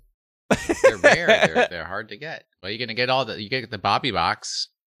get them. They're rare. They're hard to get. Well, you're gonna get you get the Bobby box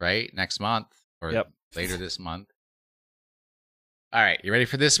right next month or later this month. All right, you ready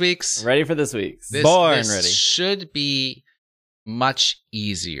for this week's? Ready for this week's. This should be much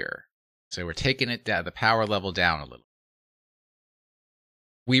easier. So we're taking it down, the power level down a little.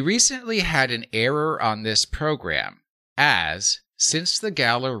 We recently had an error on this program, as since the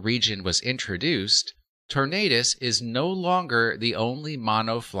Galar region was introduced, Tornadus is no longer the only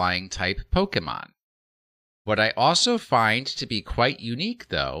mono-flying type Pokemon. What I also find to be quite unique,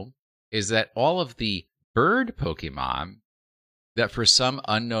 though, is that all of the bird Pokemon that for some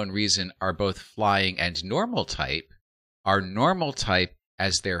unknown reason are both flying and normal type are normal type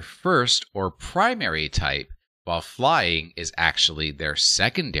as their first or primary type, while flying is actually their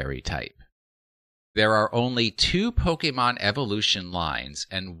secondary type. There are only 2 Pokemon evolution lines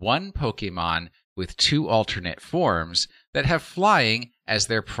and 1 Pokemon with 2 alternate forms that have flying as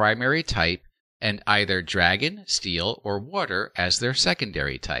their primary type and either dragon, steel, or water as their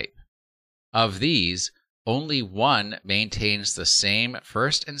secondary type. Of these, only 1 maintains the same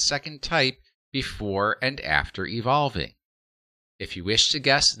first and second type before and after evolving. If you wish to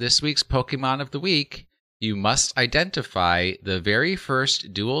guess this week's Pokemon of the Week, you must identify the very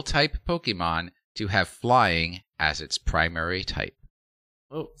first dual-type Pokemon to have flying as its primary type.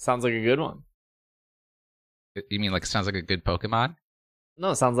 Oh, sounds like a good one. You mean like it sounds like a good Pokemon?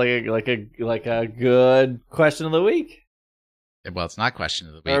 No, it sounds like a good question of the week. Well, it's not question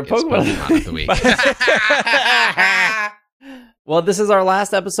of the week. Or It's Pokemon of the Week. Well, this is our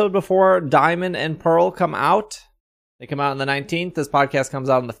last episode before Diamond and Pearl come out. They come out on the 19th. This podcast comes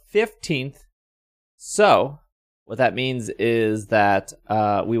out on the 15th. So, what that means is that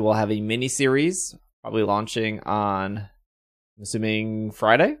we will have a mini-series, probably launching on, I'm assuming,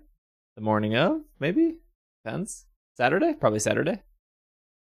 Friday? The morning of, maybe? Depends. Saturday? Probably Saturday.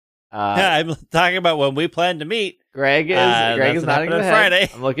 I'm talking about when we plan to meet. Greg is nodding his head. Friday.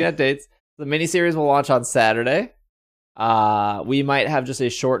 I'm looking at dates. The miniseries will launch on Saturday. We might have just a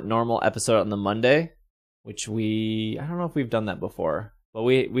short normal episode on the Monday. which I don't know if we've done that before, but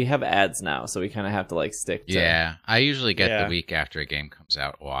we have ads now, so we kind of have to like stick to. Yeah, I usually get the week after a game comes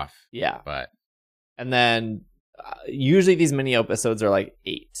out off. Yeah. And then usually these mini episodes are like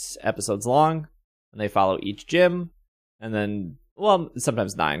 8 episodes long, and they follow each gym, and then, well,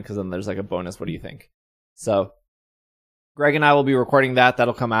 sometimes 9, because then there's like a bonus. What do you think? So Greg and I will be recording that.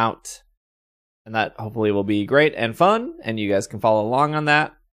 That'll come out, and that hopefully will be great and fun, and you guys can follow along on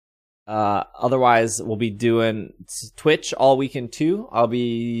that. Otherwise, we'll be doing Twitch all weekend too. I'll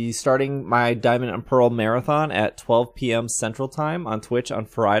be starting my Diamond and Pearl Marathon at 12 p.m. Central Time on Twitch on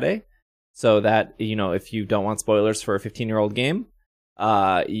Friday. So that, if you don't want spoilers for a 15-year-old game,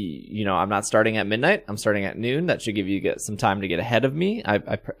 I'm not starting at midnight. I'm starting at noon. That should give you some time to get ahead of me.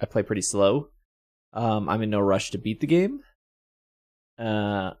 I play pretty slow. I'm in no rush to beat the game.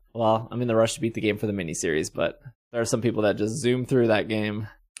 I'm in the rush to beat the game for the miniseries, but there are some people that just zoom through that game.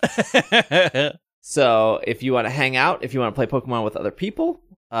 So if you want to hang out, if you want to play Pokemon with other people,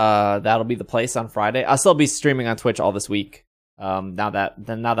 that'll be the place on Friday. I'll still be streaming on Twitch all this week. Now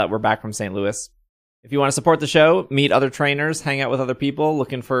that we're back from St. Louis. If you want to support the show, meet other trainers, hang out with other people,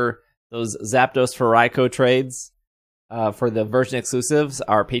 looking for those Zapdos for Raikou trades, for the version exclusives,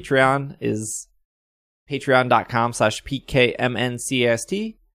 our Patreon is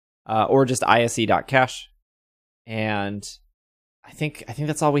patreon.com/PKMNCAST, or just ISE.cash. And I think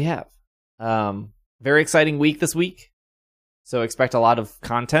that's all we have. Very exciting week this week. So expect a lot of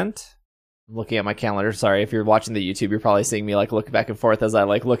content. I'm looking at my calendar. Sorry, if you're watching the YouTube, you're probably seeing me like look back and forth as I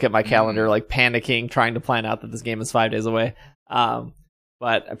like look at my calendar, like panicking, trying to plan out that this game is 5 days away.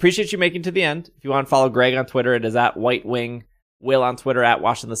 But appreciate you making it to the end. If you want to follow Greg on Twitter, it is at White Wing. Will on Twitter at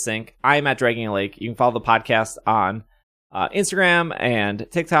Washing the Sink. I'm at Dragging a Lake. You can follow the podcast on Instagram and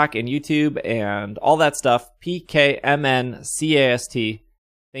TikTok and YouTube and all that stuff. PKMNCAST.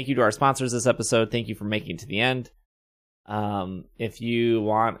 Thank you to our sponsors this episode. Thank you for making it to the end. If you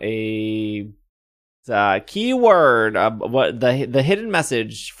want a keyword, what the hidden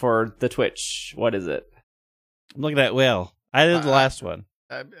message for the Twitch, what is it? I'm looking at Will. I did the last one.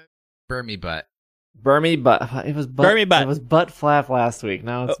 Burmy butt. Burmy butt. It was butt. Burmy butt. It was butt flap last week.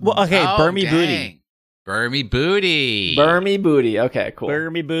 Now it's Burmy dang. booty. Burmy booty. Burmy booty. Okay, cool.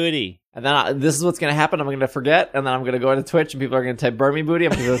 Burmy booty. And then this is what's going to happen. I'm going to forget, and then I'm going to go into Twitch, and people are going to type Burmy booty.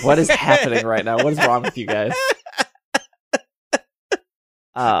 I'm going to be like, what is happening right now? What is wrong with you guys?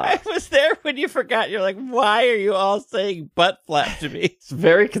 I was there when you forgot. You're like, why are you all saying butt flap to me? It's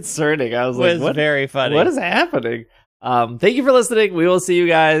very concerning. I was like, what? Very funny. What is happening? Thank you for listening. We will see you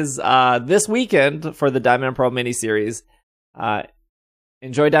guys this weekend for the Diamond and Pearl miniseries.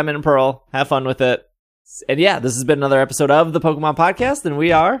 Enjoy Diamond and Pearl. Have fun with it. And yeah, this has been another episode of the Pokemon Podcast, and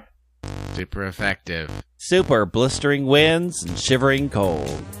we are super effective. Super blistering winds and shivering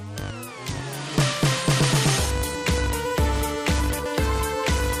cold.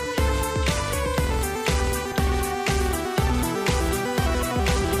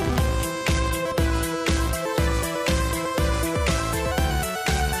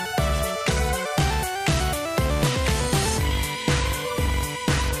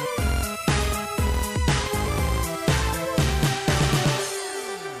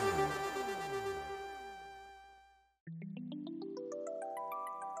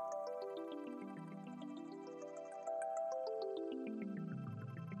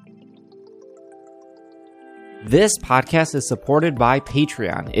 This podcast is supported by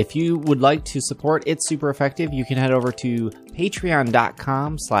Patreon. If you would like to support It's Super Effective, you can head over to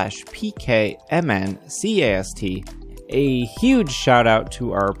patreon.com/PKMNCAST. A huge shout out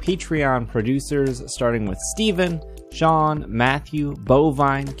to our Patreon producers, starting with Steven, Sean, Matthew,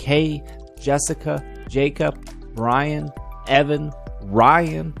 Bovine, Kay, Jessica, Jacob, Brian, Evan,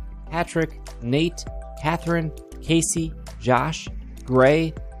 Ryan, Patrick, Nate, Catherine, Casey, Josh,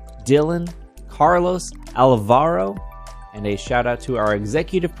 Gray, Dylan, Carlos, Alvaro, and a shout out to our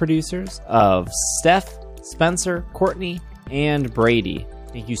executive producers of Steph, Spencer, Courtney, and Brady.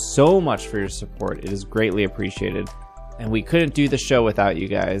 Thank you so much for your support. It is greatly appreciated. And we couldn't do the show without you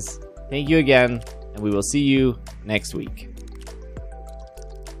guys. Thank you again, and we will see you next week.